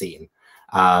felt seen.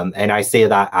 And I say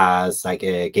that as like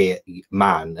a gay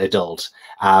man, adult.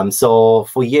 So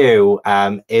for you,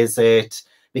 is it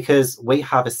because we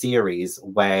have a series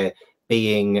where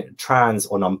being trans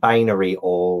or non-binary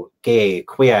or gay,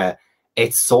 queer,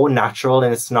 it's so natural,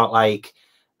 and it's not like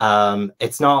when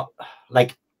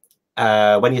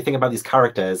you think about these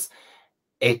characters,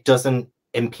 it doesn't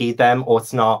impede them, or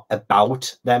it's not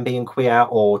about them being queer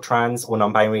or trans or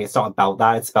non-binary. It's not about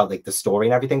that. It's about like the story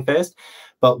and everything first.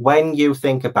 But when you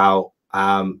think about,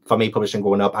 for me, publishing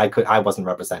growing up, I wasn't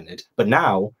represented, but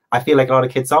now I feel like a lot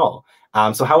of kids are.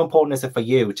 So how important is it for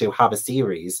you to have a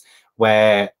series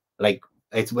where like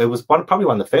it was probably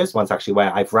one of the first ones actually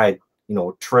where I've read, you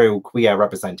know, true queer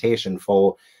representation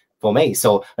for me.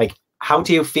 So like, how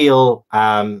do you feel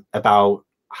about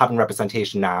having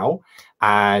representation now?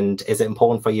 And is it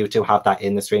important for you to have that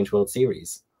in the Strange World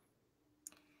series?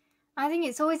 I think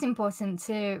it's always important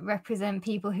to represent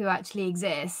people who actually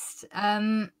exist.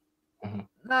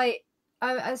 Like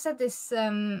I said this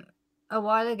a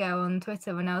while ago on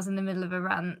Twitter when I was in the middle of a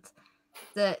rant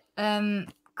that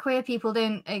queer people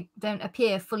don't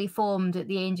appear fully formed at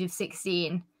the age of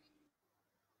 16.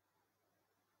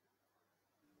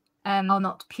 Are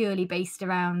not purely based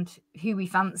around who we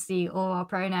fancy or our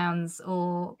pronouns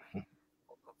or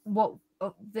what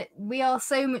we are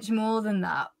so much more than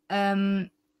that.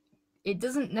 it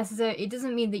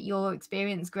doesn't mean that your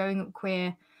experience growing up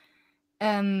queer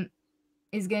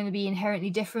is going to be inherently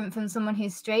different from someone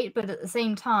who's straight, but at the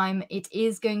same time, it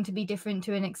is going to be different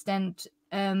to an extent.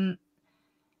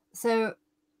 So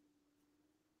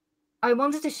I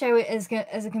wanted to show it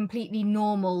as a completely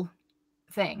normal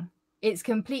thing. It's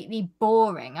completely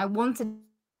boring. I wanted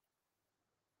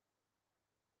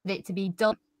it to be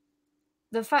done.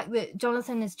 The fact that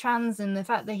Jonathan is trans and the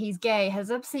fact that he's gay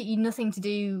has absolutely nothing to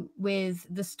do with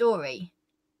the story.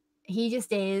 He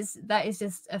just is. That is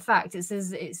just a fact. It's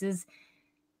as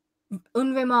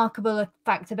unremarkable a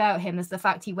fact about him as the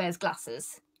fact he wears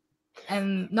glasses.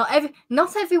 Not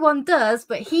everyone does,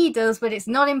 but he does. But it's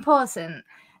not important.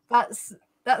 That's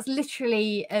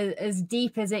literally as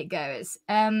deep as it goes.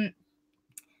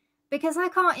 Because I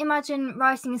can't imagine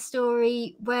writing a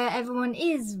story where everyone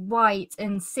is white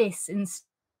and cis and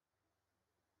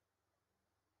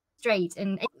straight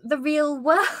and the real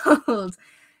world.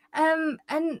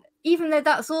 And even though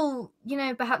that's all,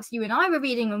 perhaps you and I were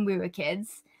reading when we were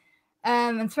kids,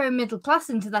 and throw middle class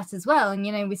into that as well,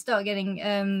 and we start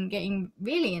getting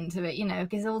really into it,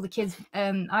 because all the kids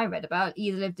I read about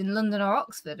either lived in London or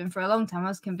Oxford, and for a long time I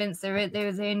was convinced there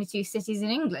was the only two cities in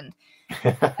England.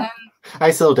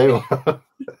 I still do.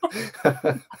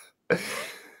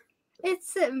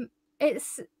 It's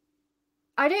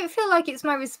I don't feel like it's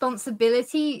my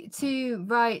responsibility to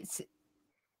write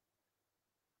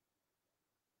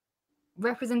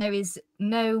represent. There is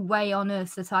no way on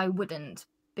earth that I wouldn't,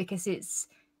 because it's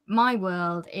my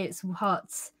world, it's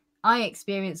what I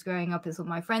experienced growing up, it's what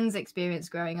my friends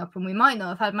experienced growing up, and we might not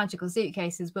have had magical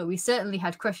suitcases, but we certainly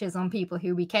had crushes on people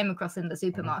who we came across in the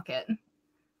supermarket.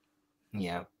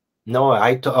 Yeah. No,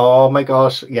 oh my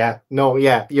gosh. Yeah. No,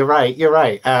 yeah, you're right. You're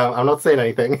right. I'm not saying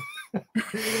anything.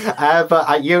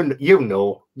 But you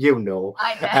know.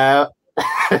 I know.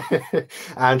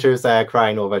 Andrew's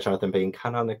crying over Jonathan being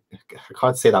canonic. I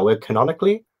can't say that word.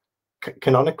 Canonically.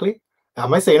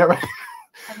 Am I saying it right?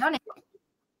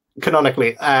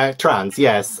 Canonically. Trans.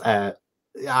 Yes. I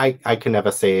can never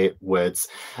say words.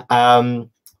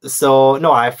 So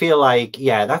no, I feel like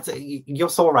you're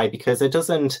so right, because it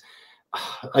doesn't.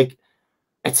 Like,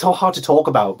 it's so hard to talk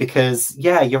about, because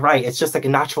you're right, it's just like a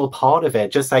natural part of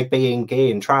it, just like being gay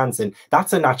and trans, and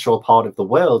that's a natural part of the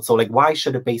world. So like, why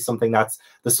should it be something that's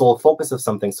the sole focus of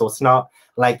something? So it's not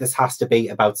like this has to be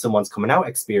about someone's coming out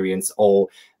experience, or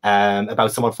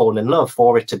about someone falling in love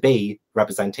for it to be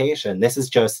representation. This is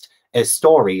just a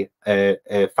story,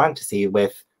 a fantasy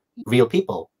with real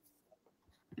people.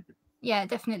 Yeah,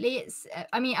 definitely. It's.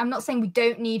 I mean, I'm not saying we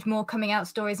don't need more coming out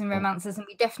stories and romances, and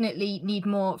we definitely need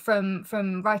more from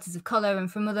writers of color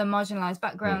and from other marginalized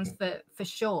backgrounds for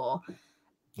sure.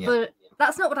 Yeah. But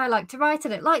that's not what I like to write. I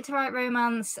don't like to write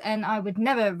romance, and I would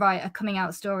never write a coming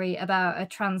out story about a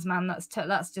trans man.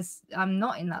 That's just, I'm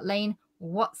not in that lane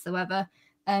whatsoever.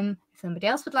 If somebody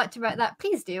else would like to write that,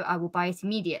 please do. I will buy it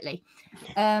immediately.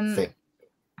 But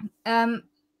it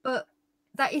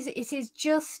is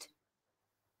just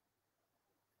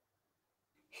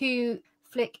who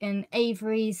Flick and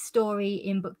Avery's story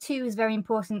in book 2 is very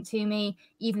important to me,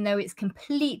 even though it's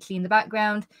completely in the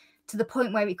background, to the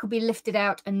point where it could be lifted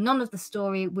out and none of the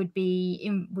story would be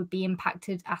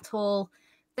impacted at all.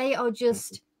 They are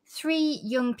just 3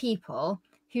 young people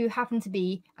who happen to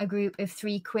be a group of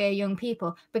 3 queer young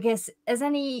people, because as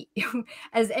any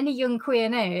young queer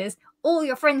knows, all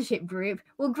your friendship group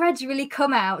will gradually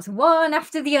come out one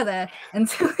after the other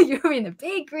until you're in a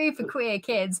big group of queer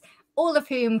kids, all of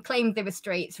whom claimed they were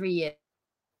straight 3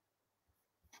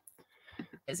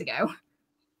 years ago.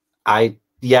 I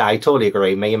totally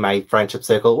agree. Me and my friendship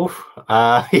circle, oof,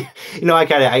 I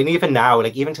get it. And even now,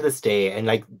 like, even to this day, and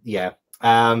like,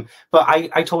 but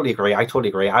I totally agree.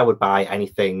 I would buy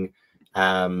anything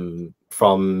from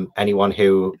anyone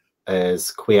who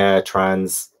is queer,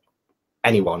 trans,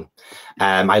 anyone.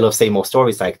 I love seeing more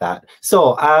stories like that.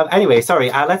 So anyway, sorry,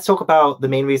 let's talk about the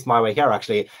main reason why we're here,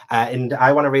 actually. And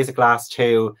I want to raise a glass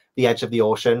to The Edge of the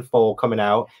Ocean for coming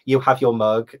out. You have your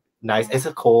mug. Nice. Is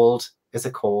it cold?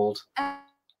 Actually,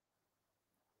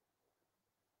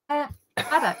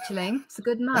 it's a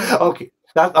good mug. Okay.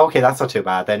 That's not too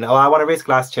bad then. I want to raise a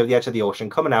glass to The Edge of the Ocean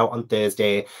coming out on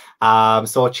Thursday.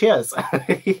 So cheers.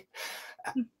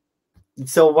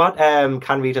 So what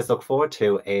can readers look forward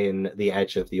to in The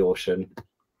Edge of the Ocean?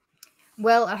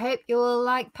 Well, I hope you'll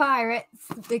like pirates,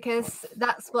 because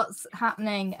that's what's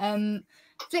happening.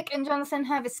 Flick and Jonathan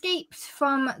have escaped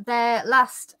from their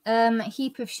last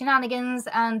heap of shenanigans,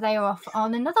 and they are off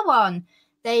on another one.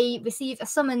 They receive a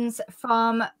summons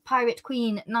from Pirate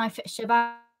Queen Knife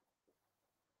Shabazz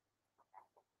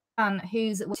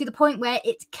who's to the point where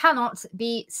it cannot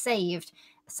be saved.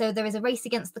 So there is a race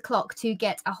against the clock to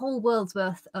get a whole world's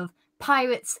worth of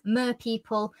pirates, mer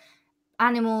people,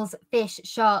 animals, fish,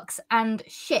 sharks, and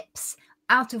ships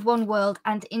out of one world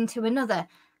and into another.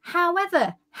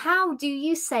 However, how do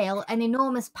you sail an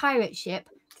enormous pirate ship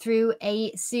through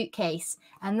a suitcase?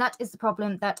 And that is the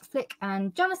problem that Flick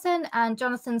and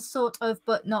Jonathan's sort of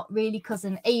but not really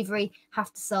cousin Avery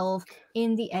have to solve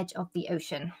in The Edge of the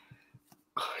Ocean.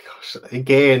 Oh my gosh,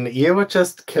 again, you were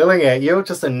just killing it. You were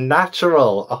just a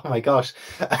natural. Oh my gosh.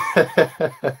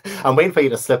 I'm waiting for you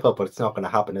to slip up, but it's not going to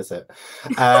happen, is it?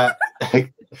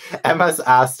 Emma's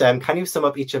asked, can you sum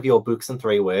up each of your books in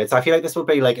 3 words? I feel like this would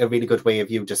be like a really good way of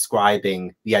you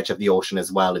describing The Edge of the Ocean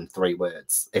as well in 3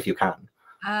 words, if you can.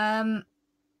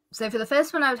 So for the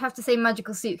first one, I would have to say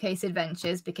Magical Suitcase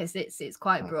Adventures because it's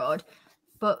quite broad.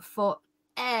 But for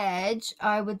Edge,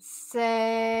 I would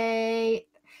say...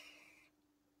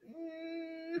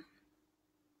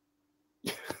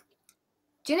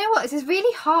 Do you know what? This is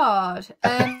really hard.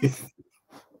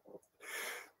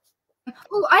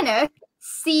 Oh, I know.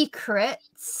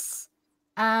 Secrets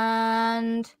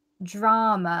and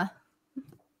drama.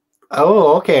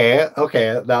 Oh, okay.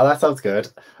 Okay. Now that sounds good.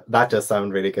 That does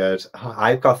sound really good.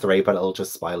 I've got 3, but it'll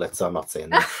just spoil it, so I'm not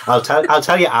saying that. I'll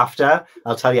tell you after.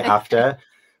 I'll tell you after.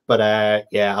 But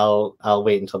yeah, I'll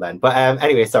wait until then. But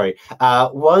anyway, sorry.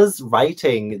 Was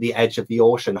writing The Edge of the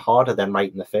Ocean harder than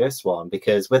writing the first one?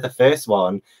 Because with the first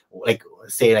one, like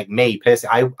say like me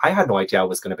personally, I had no idea it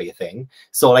was going to be a thing.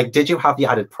 So like, did you have the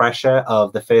added pressure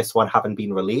of the first one having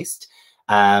been released?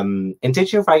 And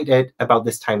did you write it about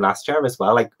this time last year as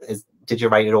well? Like, did you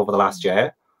write it over the last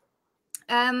year?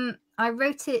 I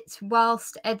wrote it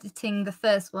whilst editing the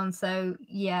first one. So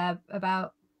yeah,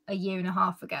 about a year and a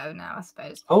half ago now, I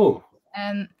suppose. Oh.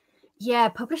 Yeah,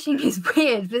 publishing is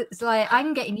weird. It's like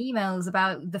I'm getting emails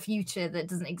about the future that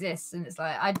doesn't exist, and it's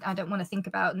like I don't want to think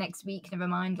about next week, never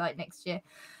mind like next year.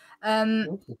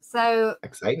 So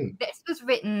exciting. This was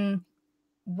written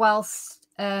whilst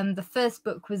the first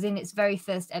book was in its very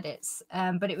first edits,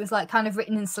 but it was like kind of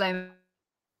written in slow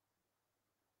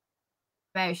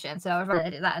motion. So I was going to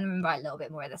edit that and then write a little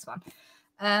bit more of this one.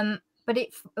 But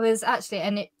it was actually,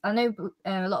 and I know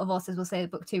a lot of authors will say that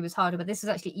book 2 was harder, but this was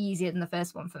actually easier than the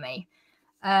first one for me.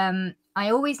 I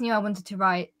always knew I wanted to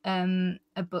write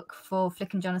a book for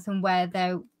Flick and Jonathan where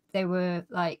they were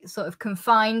like sort of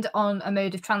confined on a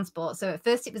mode of transport. So at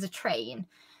first it was a train,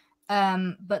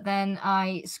 but then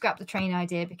I scrapped the train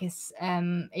idea because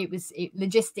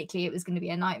logistically it was going to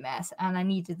be a nightmare, and I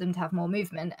needed them to have more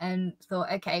movement, and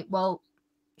thought, okay, well,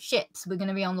 ships, we're going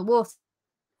to be on the water.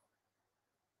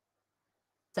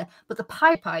 But the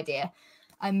pirate idea,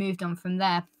 I moved on from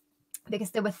there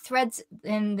because there were threads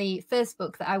in the first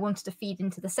book that I wanted to feed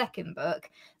into the second book.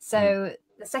 So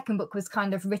the second book was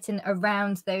kind of written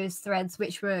around those threads,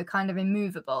 which were kind of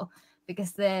immovable,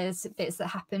 because there's bits that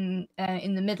happen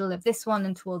in the middle of this one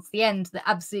and towards the end that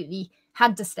absolutely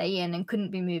had to stay in and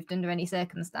couldn't be moved under any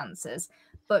circumstances.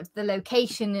 But the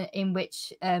location in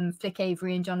which Flick,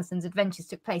 Avery and Jonathan's adventures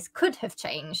took place could have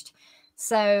changed.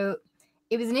 So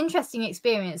it was an interesting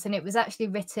experience, and it was actually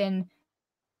written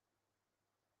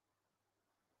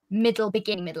middle,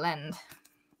 beginning, middle, end.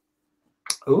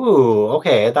 Ooh,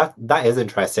 okay, that is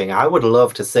interesting. I would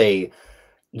love to see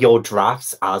your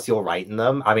drafts as you're writing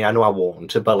them. I mean, I know I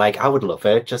won't, but like I would love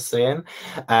it, just saying.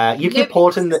 You keep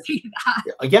porting the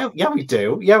yeah, we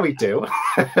do. Yeah, we do.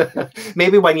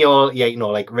 Maybe when you're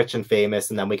like rich and famous,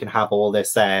 and then we can have all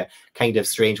this kind of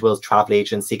Strangeworlds Travel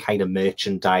Agency kind of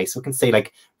merchandise. We can see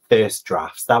like first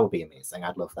drafts. That would be amazing.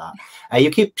 I'd love that. You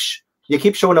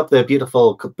keep showing up the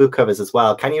beautiful book covers as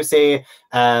well. Can you say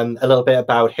a little bit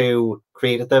about who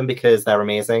created them, because they're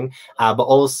amazing? But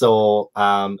also,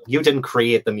 you didn't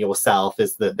create them yourself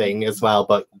is the thing as well.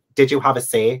 But did you have a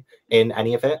say in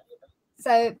any of it?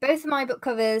 So both of my book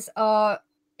covers are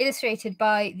illustrated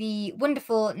by the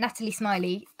wonderful Natalie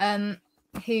Smiley,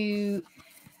 who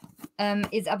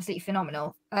is absolutely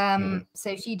phenomenal.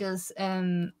 So she does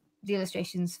the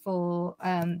illustrations for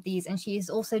these, and she has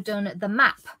also done the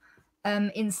map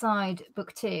inside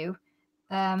book 2,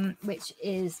 which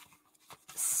is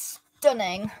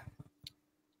stunning.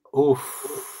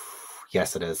 Oof.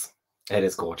 Yes, it is. It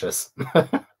is gorgeous.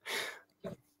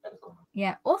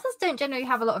 Yeah, authors don't generally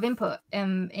have a lot of input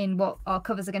in what our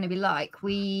covers are going to be like.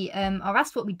 We are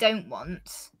asked what we don't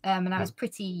want, and I was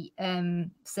pretty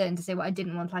certain to say what I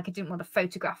didn't want. Like, I didn't want a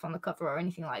photograph on the cover or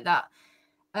anything like that.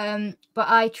 But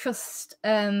I trust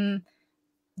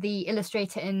the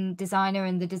illustrator and designer,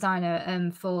 and the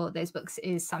designer for those books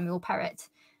is Samuel Perrett.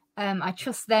 I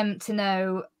trust them to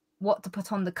know what to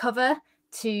put on the cover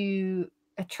to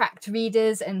attract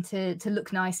readers and to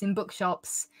look nice in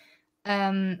bookshops,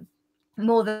 more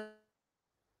than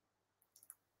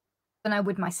I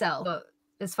would myself. But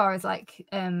as far as like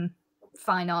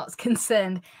fine art's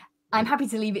concerned, I'm happy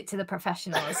to leave it to the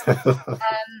professionals.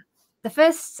 The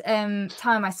first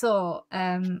time I saw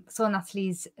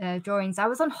Natalie's drawings, I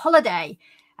was on holiday.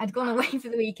 I'd gone away for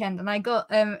the weekend, and I got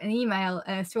an email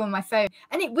through on my phone,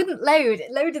 and it wouldn't load.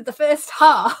 It loaded the first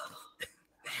half,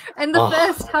 and the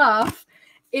first half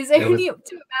is only up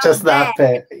to about just that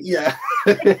there. bit. Yeah.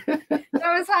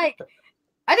 I was like,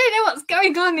 I don't know what's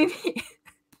going on in here.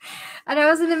 And I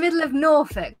was in the middle of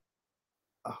Norfolk,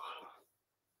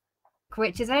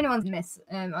 which is anyone's miss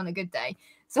on a good day.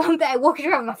 So I'm there walking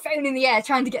around with my phone in the air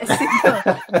trying to get a signal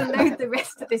to load the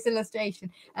rest of this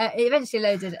illustration. It eventually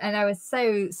loaded, and I was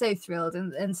so thrilled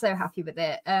and so happy with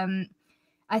it.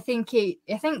 I think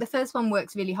the first one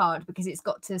works really hard because it's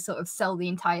got to sort of sell the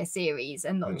entire series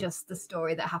and not just the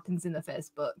story that happens in the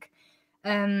first book.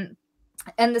 And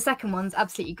the second one's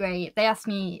absolutely great. They asked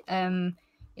me,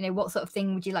 what sort of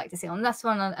thing would you like to see on this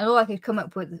one? And all I could come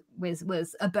up with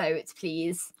was a boat,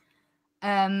 please.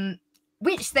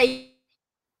 Which they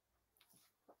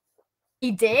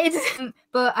did,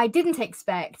 but I didn't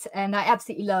expect, and I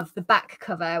absolutely love the back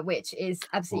cover, which is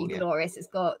absolutely glorious. It's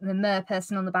got the mer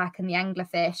person on the back and the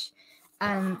anglerfish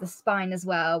and the spine as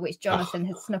well, which Jonathan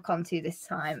has snuck onto this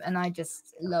time, and I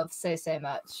just love so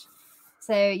much.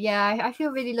 So yeah, I feel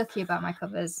really lucky about my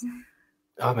covers.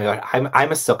 Oh my god,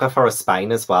 I'm a sucker for a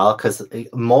spine as well, because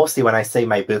mostly when I say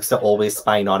my books are always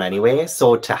spine on anyway,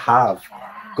 so to have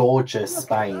gorgeous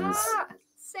spines.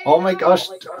 Oh my gosh.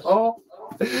 Oh.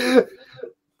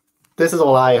 This is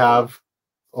all I have.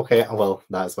 Okay, well,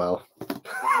 that as well.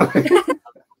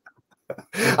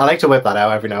 I like to whip that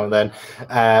out every now and then.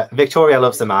 Victoria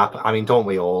loves the map. I mean, don't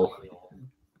we all?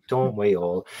 Don't we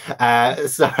all?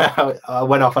 So I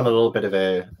went off on a little bit of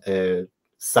a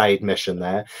side mission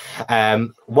there.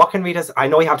 What can readers, I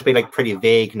know you have to be like pretty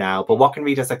vague now, but what can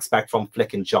readers expect from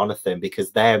Flick and Jonathan?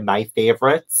 Because they're my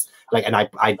favorites. Like, and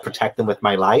I protect them with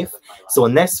my life. So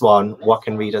in this one, what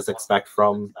can readers expect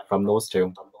from those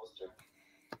two?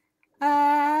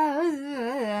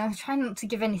 I'm trying not to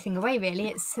give anything away, really.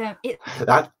 It's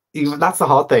that's the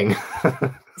hard thing.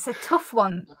 It's a tough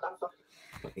one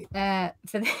for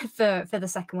the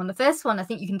second one. The first one, I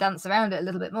think you can dance around it a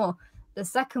little bit more. The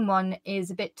second one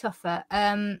is a bit tougher.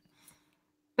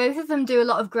 Both of them do a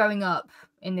lot of growing up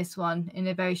in this one in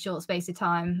a very short space of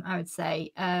time, I would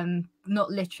say.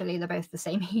 Not literally, they're both the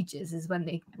same ages as when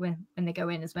they go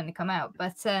in as when they come out,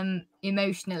 but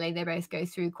emotionally they both go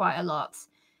through quite a lot.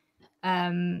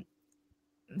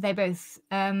 They both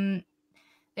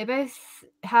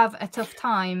have a tough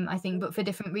time, I think, but for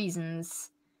different reasons.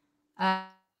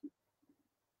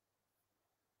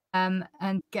 And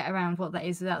get around what that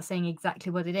is without saying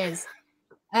exactly what it is.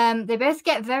 They both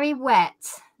get very wet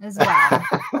as well.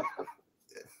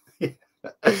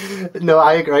 No,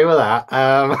 I agree with that.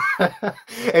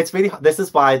 It's really, this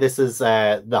is why this is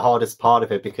the hardest part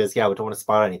of it, because we don't want to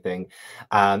spoil anything,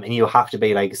 and you have to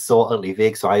be like so utterly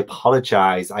vague. So I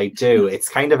apologize. I do. It's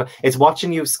kind of, it's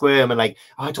watching you squirm and like,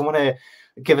 oh, I don't want to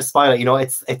give a spoiler.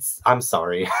 It's. I'm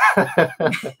sorry. No,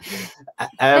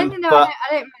 I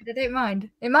don't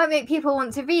mind. It might make people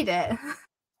want to read it.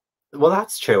 Well,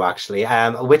 that's true, actually.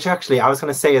 Which actually, I was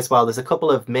going to say as well, there's a couple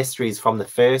of mysteries from the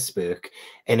first book.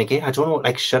 And again, I don't know,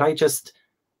 like, should I just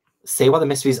say what the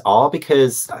mysteries are?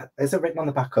 Because is it written on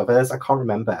the back covers? I can't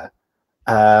remember.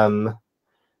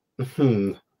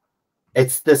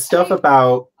 It's the stuff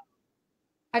about...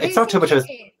 It's not too much of...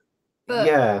 But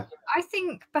yeah. I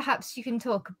think perhaps you can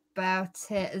talk about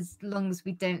it as long as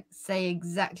we don't say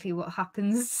exactly what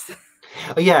happens.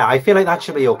 Yeah, I feel like that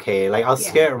should be okay. Like, I'll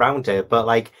skirt around it, but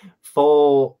like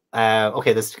for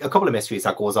okay, there's a couple of mysteries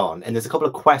that goes on, and there's a couple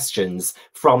of questions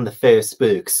from the first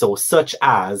book. So such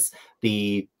as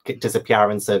the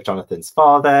disappearance of Jonathan's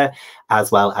father,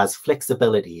 as well as Flick's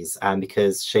abilities,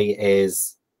 because she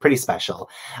is pretty special.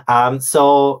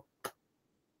 So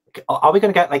are we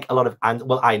going to get like a lot of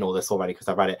well, I know this already because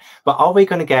I've read it, but are we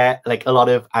going to get like a lot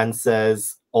of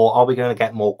answers, or are we going to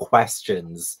get more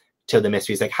questions to the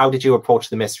mysteries? Like, how did you approach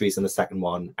the mysteries in the second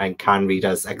one, and can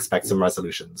readers expect some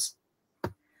resolutions?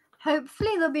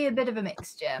 Hopefully there'll be a bit of a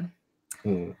mixture.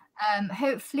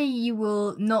 Hopefully you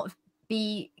will not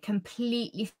be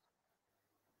completely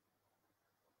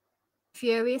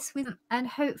furious with them, and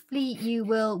hopefully you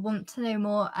will want to know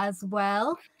more as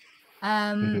well.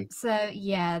 So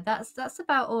yeah, that's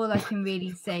about all I can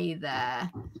really say there.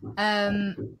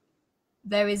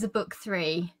 There is a book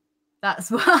 3. That's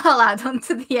what I'll add on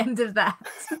to the end of that.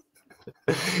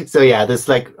 So yeah, there's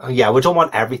like, yeah, we don't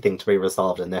want everything to be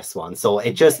resolved in this one. So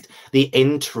it just, the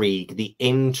intrigue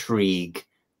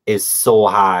is so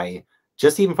high,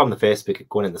 just even from the first book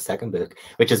going in the second book,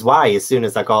 which is why as soon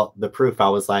as I got the proof, I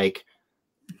was like,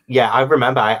 yeah, I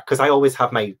remember, because I always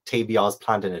have my TBRs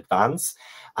planned in advance.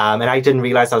 And I didn't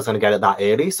realize I was going to get it that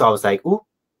early. So I was like, oh,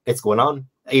 it's going on.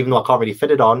 Even though I can't really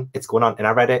fit it on, it's going on. And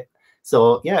I read it.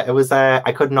 So yeah, it was,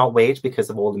 I could not wait because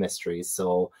of all the mysteries.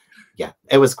 So yeah,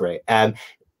 it was great.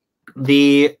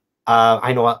 The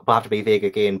I know we'll have to be vague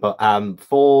again, but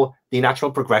for the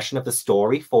natural progression of the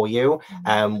story for you,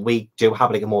 we do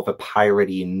have like a more of a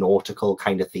piratey nautical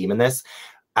kind of theme in this.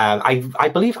 I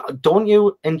believe, don't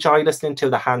you enjoy listening to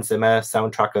the Hans Zimmer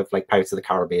soundtrack of like Pirates of the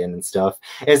Caribbean and stuff?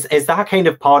 Is that kind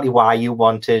of partly why you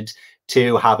wanted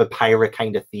to have a pirate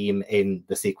kind of theme in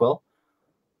the sequel?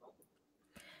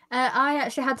 I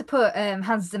actually had to put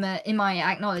Hans Zimmer in my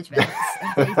acknowledgements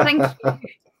and say thank you.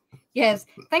 Yes,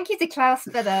 thank you to Klaus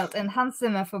Bedelt and Hans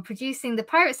Zimmer for producing the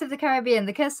Pirates of the Caribbean,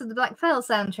 The Curse of the Black Pearl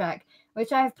soundtrack,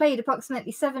 which I have played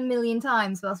approximately 7 million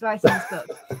times whilst writing this book.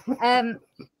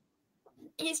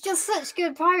 It's just such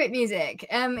good pirate music.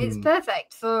 It's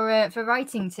perfect for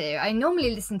writing to. I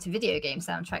normally listen to video game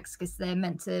soundtracks because they're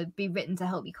meant to be written to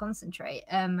help you concentrate.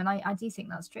 And I do think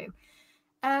that's true.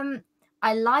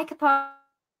 I like a pirate.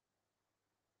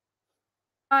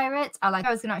 I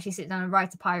was going to actually sit down and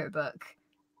write a pirate book.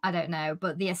 I don't know,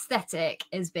 but the aesthetic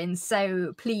has been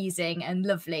so pleasing and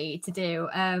lovely to do.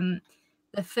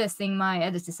 The first thing my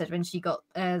editor said when she got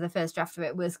the first draft of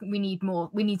it was, we need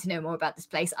to know more about this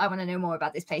place. I want to know more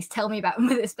about this place. Tell me about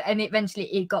this. And eventually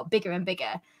it got bigger and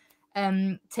bigger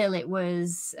till it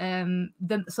was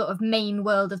the sort of main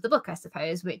world of the book, I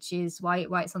suppose, which is why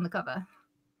it's on the cover.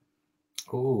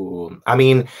 Ooh, I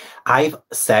mean, I've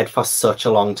said for such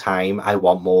a long time I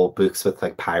want more books with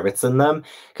like pirates in them,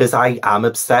 because I am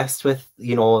obsessed with,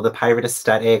 you know, the pirate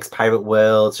aesthetics, pirate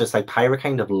worlds, just like pirate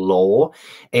kind of lore.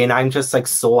 And I'm just like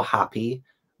so happy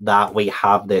that we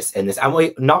have this in this. And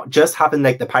we not just having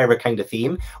like the pirate kind of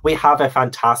theme, we have a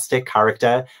fantastic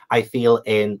character, I feel,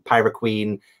 in Pirate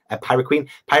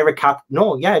Cap.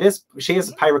 No, yeah, it is. She is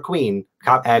a Pirate Queen,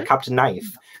 Captain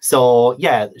Knife. So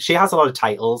yeah, she has a lot of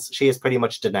titles. She is pretty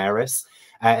much Daenerys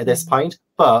at this point,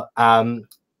 but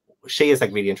she is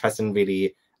like really interesting,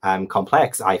 really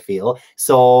complex, I feel.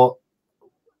 So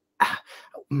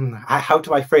how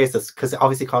do I phrase this? Because it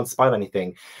obviously can't spoil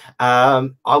anything.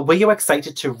 Were you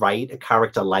excited to write a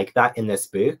character like that in this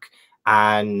book?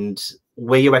 And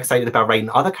were you excited about writing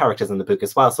other characters in the book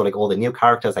as well? So like all the new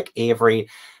characters like Avery.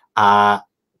 Go.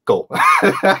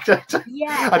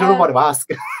 Yeah, I don't know what to ask.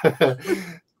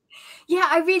 Yeah,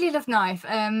 I really love Knife.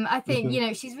 I think, you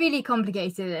know, she's really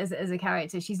complicated as a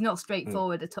character. She's not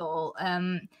straightforward at all.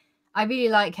 I really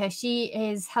like her. She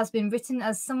has been written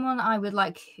as someone I would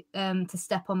like to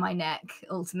step on my neck,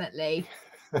 ultimately.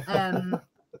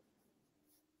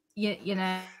 You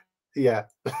know. Yeah.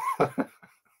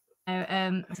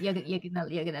 You're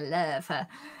gonna love her.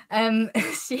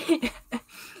 She's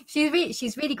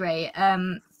really great.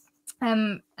 And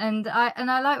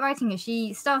I like writing her.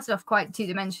 She started off quite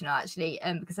two-dimensional actually,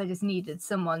 because I just needed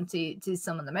someone to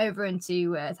summon them over and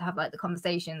to have like the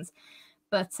conversations.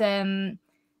 But her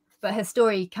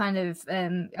story kind of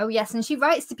oh yes, and she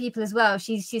writes to people as well.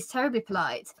 She's terribly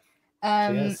polite. She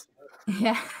is.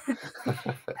 Yeah.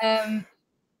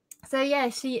 So yeah,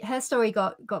 her story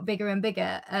got bigger and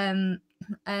bigger. And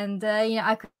you know,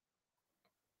 I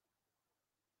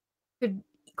could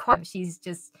quite.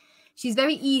 She's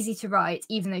very easy to write,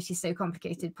 even though she's so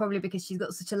complicated, probably because she's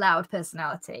got such a loud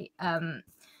personality. And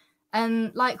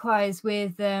likewise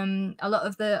with a lot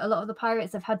of the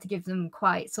pirates, I've had to give them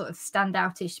quite sort of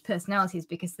standoutish personalities,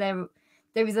 because there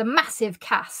is a massive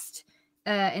cast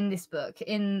in this book.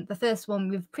 In the first one,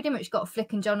 we've pretty much got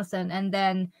Flick and Jonathan, and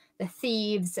then the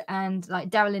thieves and like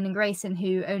Darylyn and Grayson,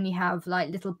 who only have like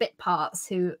little bit parts,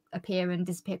 who appear and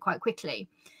disappear quite quickly.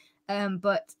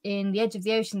 But in The Edge of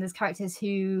the Ocean, there's characters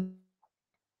who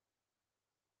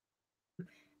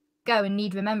go and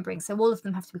need remembering, so all of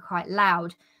them have to be quite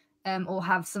loud, or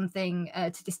have something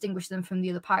to distinguish them from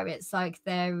the other pirates. Like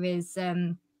there is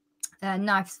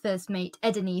Knife's first mate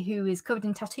Edney, who is covered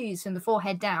in tattoos from the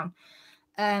forehead down,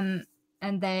 and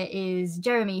there is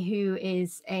Jeremy, who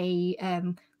is a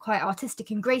quite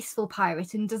artistic and graceful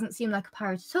pirate and doesn't seem like a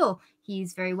pirate at all.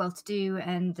 He's very well to do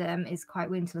and is quite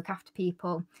willing to look after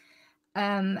people.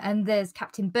 And there's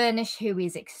Captain Burnish, who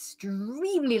is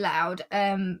extremely loud,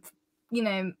 you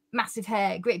know, massive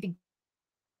hair, great big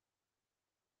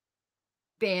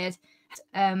beard.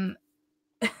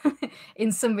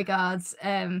 in some regards.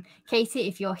 Katie,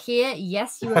 if you're here,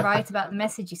 yes, you were right about the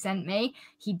message you sent me.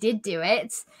 He did do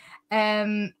it.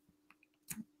 And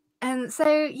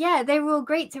so, yeah, they were all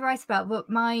great to write about. But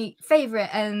my favourite,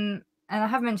 and I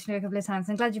have mentioned her a couple of times,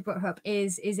 I'm glad you brought her up,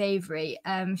 is Avery.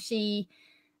 She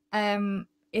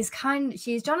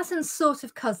she's Jonathan's sort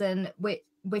of cousin,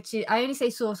 which is, I only say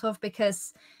sort of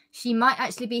because she might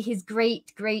actually be his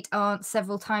great aunt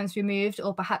several times removed,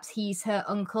 or perhaps he's her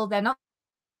uncle. They're not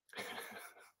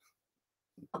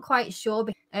quite sure.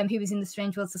 Who was in the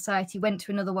Strangeworlds Society, went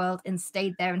to another world and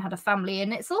stayed there and had a family,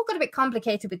 and it's all got a bit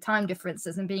complicated with time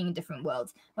differences and being in different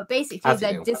worlds, but basically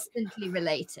they're distantly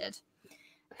related.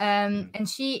 And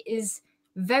she is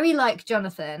very like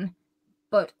Jonathan,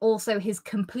 but also his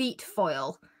complete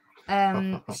foil.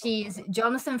 She's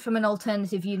Jonathan from an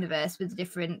alternative universe with a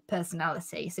different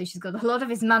personality. So she's got a lot of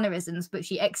his mannerisms, but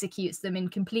she executes them in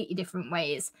completely different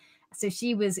ways. So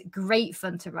she was great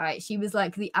fun to write. She was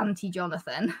like the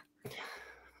anti-Jonathan.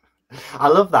 I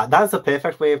love that. That's a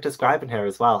perfect way of describing her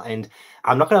as well. And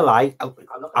I'm not gonna lie,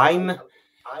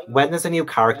 when there's a new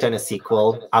character in a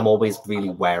sequel, I'm always really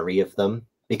wary of them.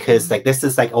 Because like this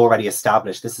is like already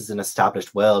established. This is an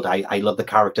established world. I love the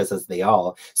characters as they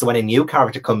are. So when a new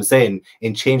character comes in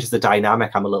and changes the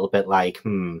dynamic, I'm a little bit like,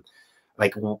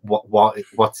 like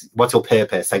what's your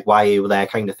purpose? Like why are you there,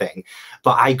 kind of thing.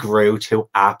 But I grew to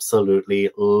absolutely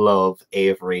love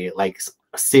Avery. Like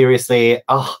seriously,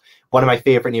 one of my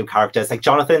favorite new characters. Like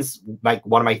Jonathan's like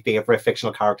one of my favorite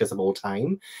fictional characters of all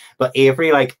time. But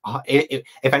Avery, like if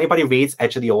anybody reads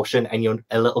Edge of the Ocean and you're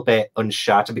a little bit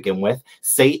unsure to begin with,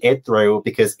 see it through,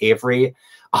 because Avery,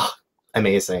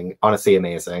 amazing, honestly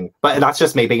amazing. But that's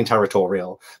just me being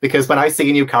territorial, because when I see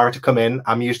a new character come in,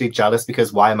 I'm usually jealous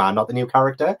because why am I not the new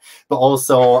character? But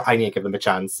also I need to give them a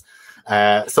chance.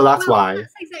 So that's why.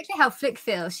 That's exactly how Flick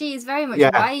feels. She is very much,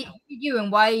 why are you and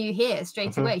why are you here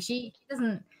straight away. She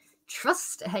doesn't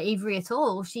trust her Avery at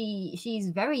all. She's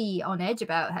very on edge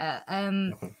about her.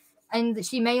 And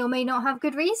she may or may not have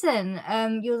good reason.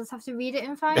 You'll just have to read it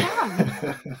and find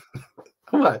out.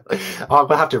 What? I'll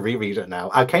have to reread it now.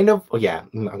 I kind of, I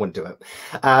wouldn't do it.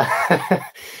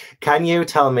 Can you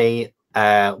tell me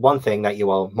one thing that you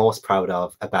are most proud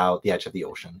of about The Edge of the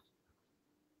Ocean?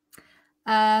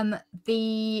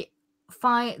 The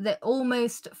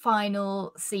almost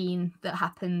final scene that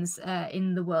happens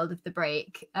in the world of the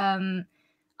break.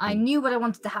 I knew what I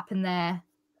wanted to happen there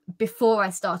before I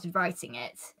started writing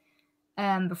it.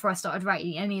 Before I started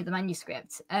writing any of the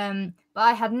manuscript. But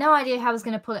I had no idea how I was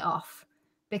going to pull it off,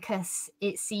 because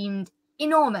it seemed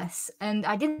enormous, and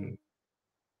I didn't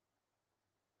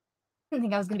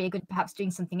think I was going to be good, perhaps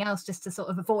doing something else just to sort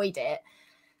of avoid it.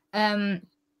 And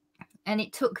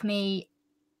it took me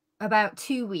about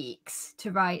 2 weeks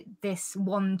to write this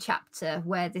one chapter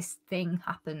where this thing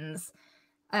happens.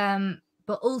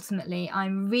 But ultimately,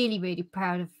 I'm really, really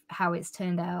proud of how it's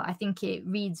turned out. I think it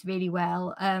reads really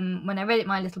well. When I read it,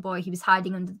 my little boy, he was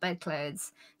hiding under the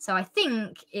bedclothes. So I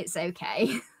think it's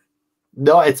okay.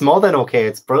 No, it's more than okay.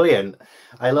 It's brilliant.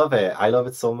 I love it. I love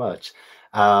it so much.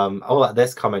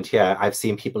 This comment here. I've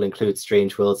seen people include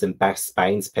Strange Worlds in best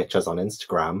spines pictures on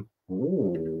Instagram.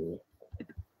 Ooh.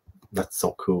 That's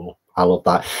so cool. I love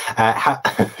that.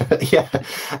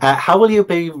 How will you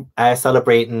be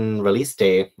celebrating release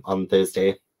day on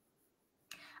Thursday?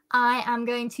 I am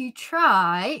going to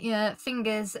try,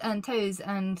 fingers and toes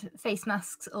and face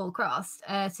masks all crossed,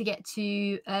 to get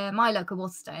to my local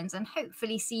Waterstones and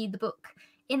hopefully see the book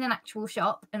in an actual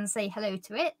shop and say hello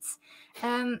to it.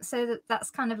 So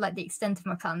that's kind of like the extent of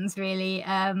my plans, really.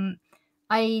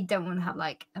 I don't want to have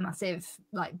like a massive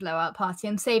like blowout party.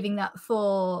 I'm saving that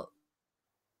for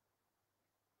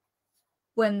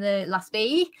when the last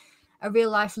be a real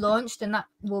life launched, and that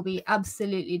will be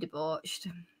absolutely debauched.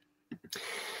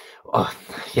 Oh,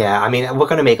 yeah, I mean, we're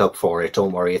going to make up for it.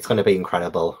 Don't worry. It's going to be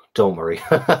incredible. Don't worry.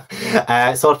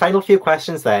 So our final few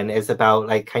questions then is about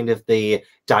like kind of the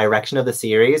direction of the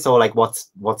series, or like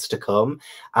what's to come.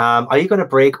 Are you going to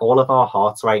break all of our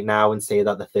hearts right now and say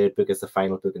that the third book is the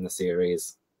final book in the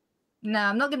series? No,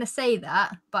 I'm not going to say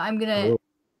that, but I'm going to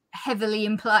heavily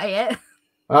imply it.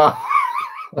 Oh,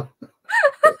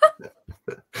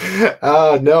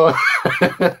 oh no.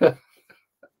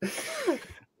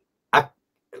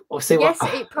 Yes,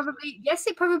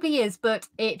 it probably is, but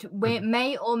it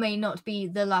may or may not be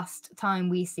the last time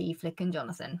we see Flick and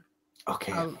Jonathan.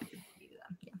 Okay.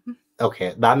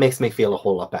 Okay, that makes me feel a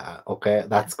whole lot better. Okay,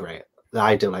 that's great.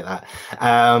 I do like that.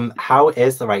 How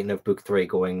is the writing of book 3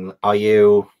 going? Are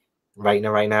you writing it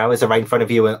right now? Is it right in front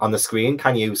of you on the screen?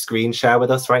 Can you screen share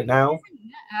with us right now?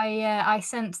 I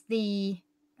sent the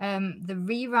the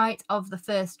rewrite of the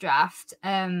first draft,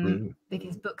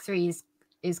 because book 3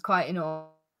 is quite enormous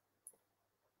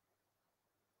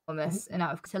and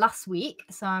out of to last week.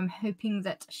 So I'm hoping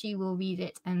that she will read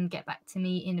it and get back to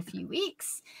me in a few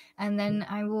weeks, and then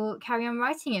I will carry on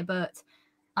writing it. But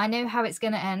I know how it's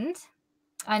going to end.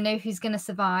 I know who's going to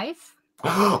survive.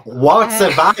 What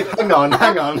survive? Hang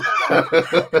on.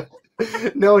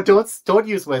 No, don't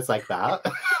use words like that.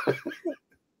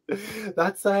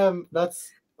 That's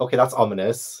okay. That's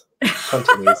ominous.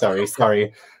 Continue.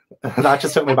 Sorry. That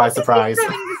just took me by surprise. Sowing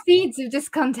the seeds of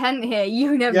discontent here.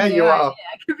 You never Yeah, knew. you are.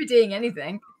 I could be doing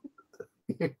anything.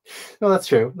 No, that's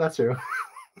true.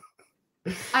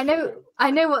 I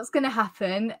know what's going to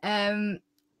happen.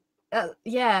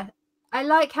 Yeah, I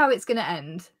like how it's going to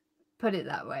end. Put it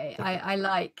that way. I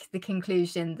like the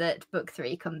conclusion that book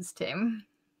 3 comes to.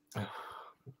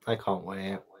 I can't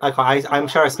wait. I'm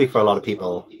sure I speak for a lot of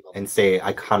people and say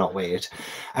I cannot wait.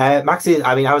 Maxie,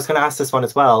 I mean, I was going to ask this one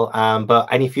as well, but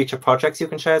any future projects you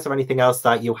can share? Is there anything else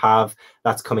that you have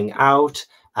that's coming out?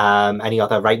 Any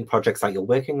other writing projects that you're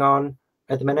working on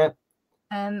at the minute?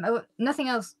 Nothing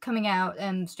else coming out.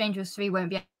 Strangeworlds 3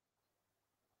 won't be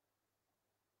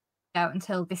out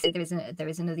until this year. There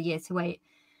is another year to wait.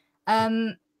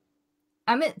 I'm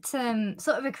at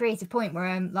sort of a creative point where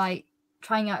I'm like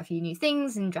trying out a few new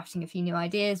things and drafting a few new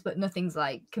ideas, but nothing's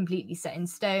like completely set in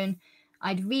stone.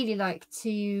 I'd really like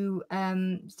to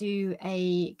do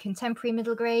a contemporary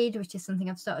middle grade, which is something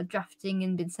I've started drafting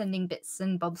and been sending bits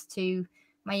and bobs to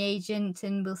my agent,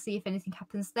 and we'll see if anything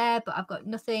happens there. But I've got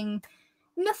nothing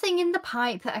in the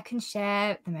pipe that I can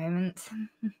share at the moment.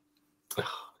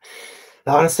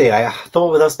 Honestly, I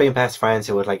thought with us being best friends,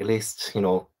 you would like at least,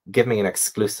 give me an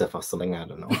exclusive or something. I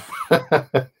don't know.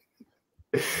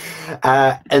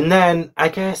 And then I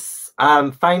guess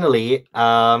finally,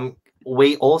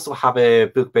 we also have a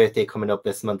book birthday coming up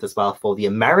this month as well for the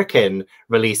American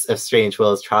release of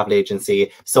Strangeworlds Travel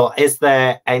Agency. So are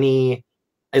there any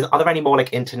more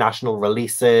like international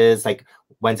releases? Like,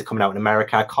 when's it coming out in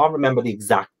America? I can't remember the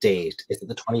exact date. Is it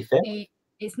the 25th?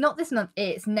 It's not this month,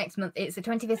 it's next month. It's the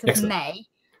 25th of May.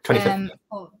 25th.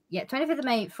 25th of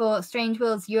May for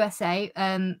Strangeworlds USA.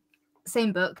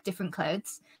 Same book, different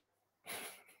clothes.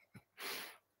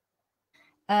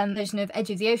 Version of Edge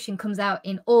of the Ocean comes out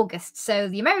in August, so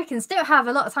the Americans don't have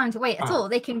a lot of time to wait at all.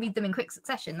 They can read them in quick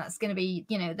succession. That's going to be,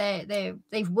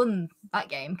 they've won that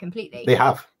game completely. They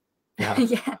have. Yeah.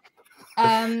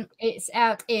 It's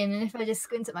out in, and if I just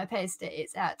squint at my poster,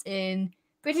 it's out in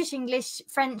British, English,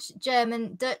 French,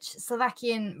 German, Dutch,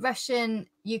 Slovakian, Russian,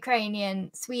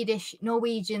 Ukrainian, Swedish,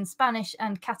 Norwegian, Spanish,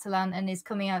 and Catalan, and is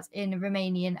coming out in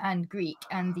Romanian and Greek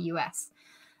and the US.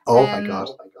 Oh my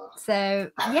god!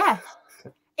 So yeah.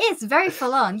 It's very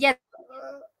full on, yeah.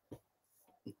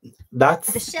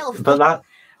 That's the shelf, but that.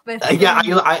 But yeah,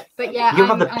 you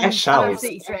have the best shelves. I'm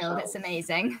absolutely thrilled. It's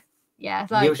amazing. Yeah,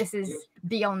 like this is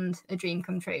beyond a dream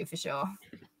come true for sure.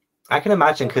 I can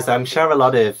imagine, because I'm sure a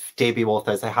lot of debut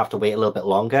authors, they have to wait a little bit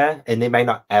longer, and they may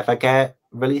not ever get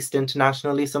released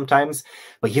internationally sometimes.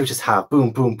 But you just have boom,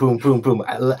 boom, boom, boom, boom,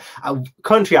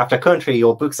 country after country.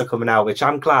 Your books are coming out, which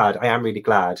I'm glad. I am really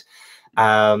glad.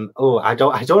 I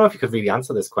don't know if you could really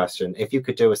answer this question. If you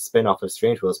could do a spin-off of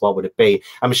Strangeworlds, what would it be?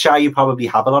 I'm sure you probably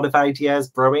have a lot of ideas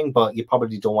brewing, but you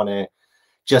probably don't want to,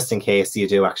 just in case you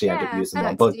do actually end up using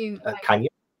them. But can you?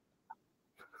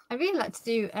 I'd really like to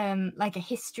do like a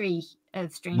history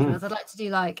of Strangeworlds. I'd like to do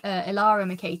like Ilara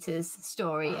Mercator's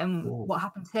story and what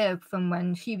happened to her from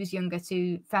when she was younger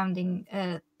to founding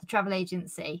the travel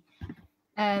agency.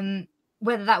 Whether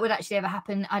that would actually ever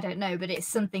happen, I don't know, but it's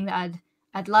something that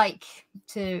I'd like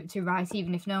to write,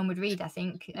 even if no one would read, I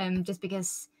think, just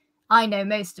because I know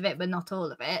most of it, but not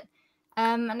all of it.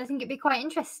 And I think it'd be quite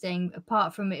interesting.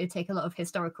 Apart from it would take a lot of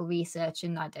historical research,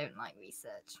 and I don't like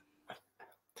research.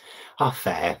 Oh,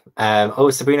 fair.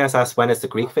 Sabrina's asked, when is the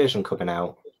Greek version coming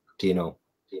out? Do you know?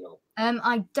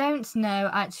 I don't know,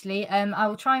 actually. I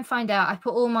will try and find out. I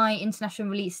put all my international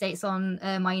release dates on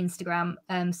my Instagram.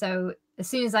 So as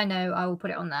soon as I know, I will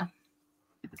put it on there.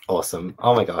 Awesome.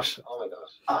 Oh my gosh.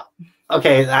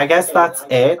 Okay, I guess that's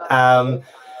it.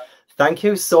 Thank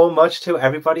you so much to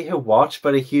everybody who watched,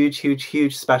 but a huge, huge,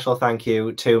 huge special thank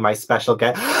you to my special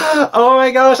guest. Oh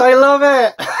my gosh, I love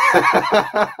it.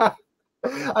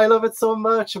 I love it so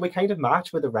much. We kind of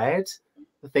match with the red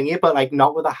thingy, but like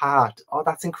not with a heart. Oh,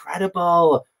 that's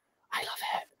incredible. I love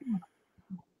it.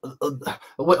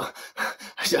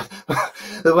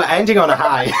 We're ending on a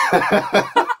high.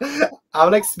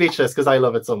 I'm like speechless because I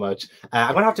love it so much.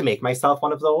 I'm gonna have to make myself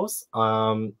one of those.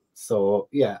 So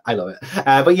yeah, I love it.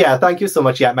 But yeah, thank you so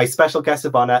much. Yeah, my special guest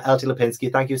of honor, LT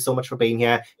Lapinski, thank you so much for being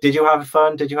here. Did you have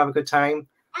fun? Did you have a good time?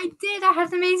 I did. I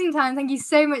had an amazing time. Thank you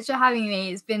so much for having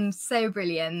me. It's been so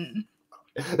brilliant.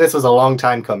 This was a long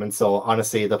time coming, so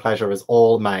honestly, the pleasure is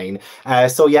all mine.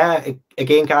 So yeah,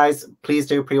 again, guys, please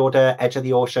do pre-order Edge of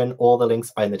the Ocean. All the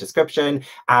links are in the description,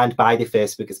 and buy the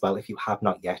first book as well if you have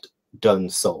not yet done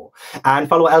so. And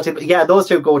follow LT. Yeah, those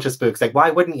two gorgeous books. Like,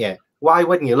 why wouldn't you? Why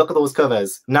wouldn't you? Look at those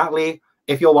covers. Natalie,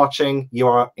 if you're watching, you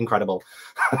are incredible.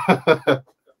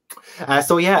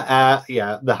 So yeah,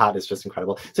 the hat is just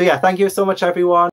incredible. So yeah, thank you so much, everyone.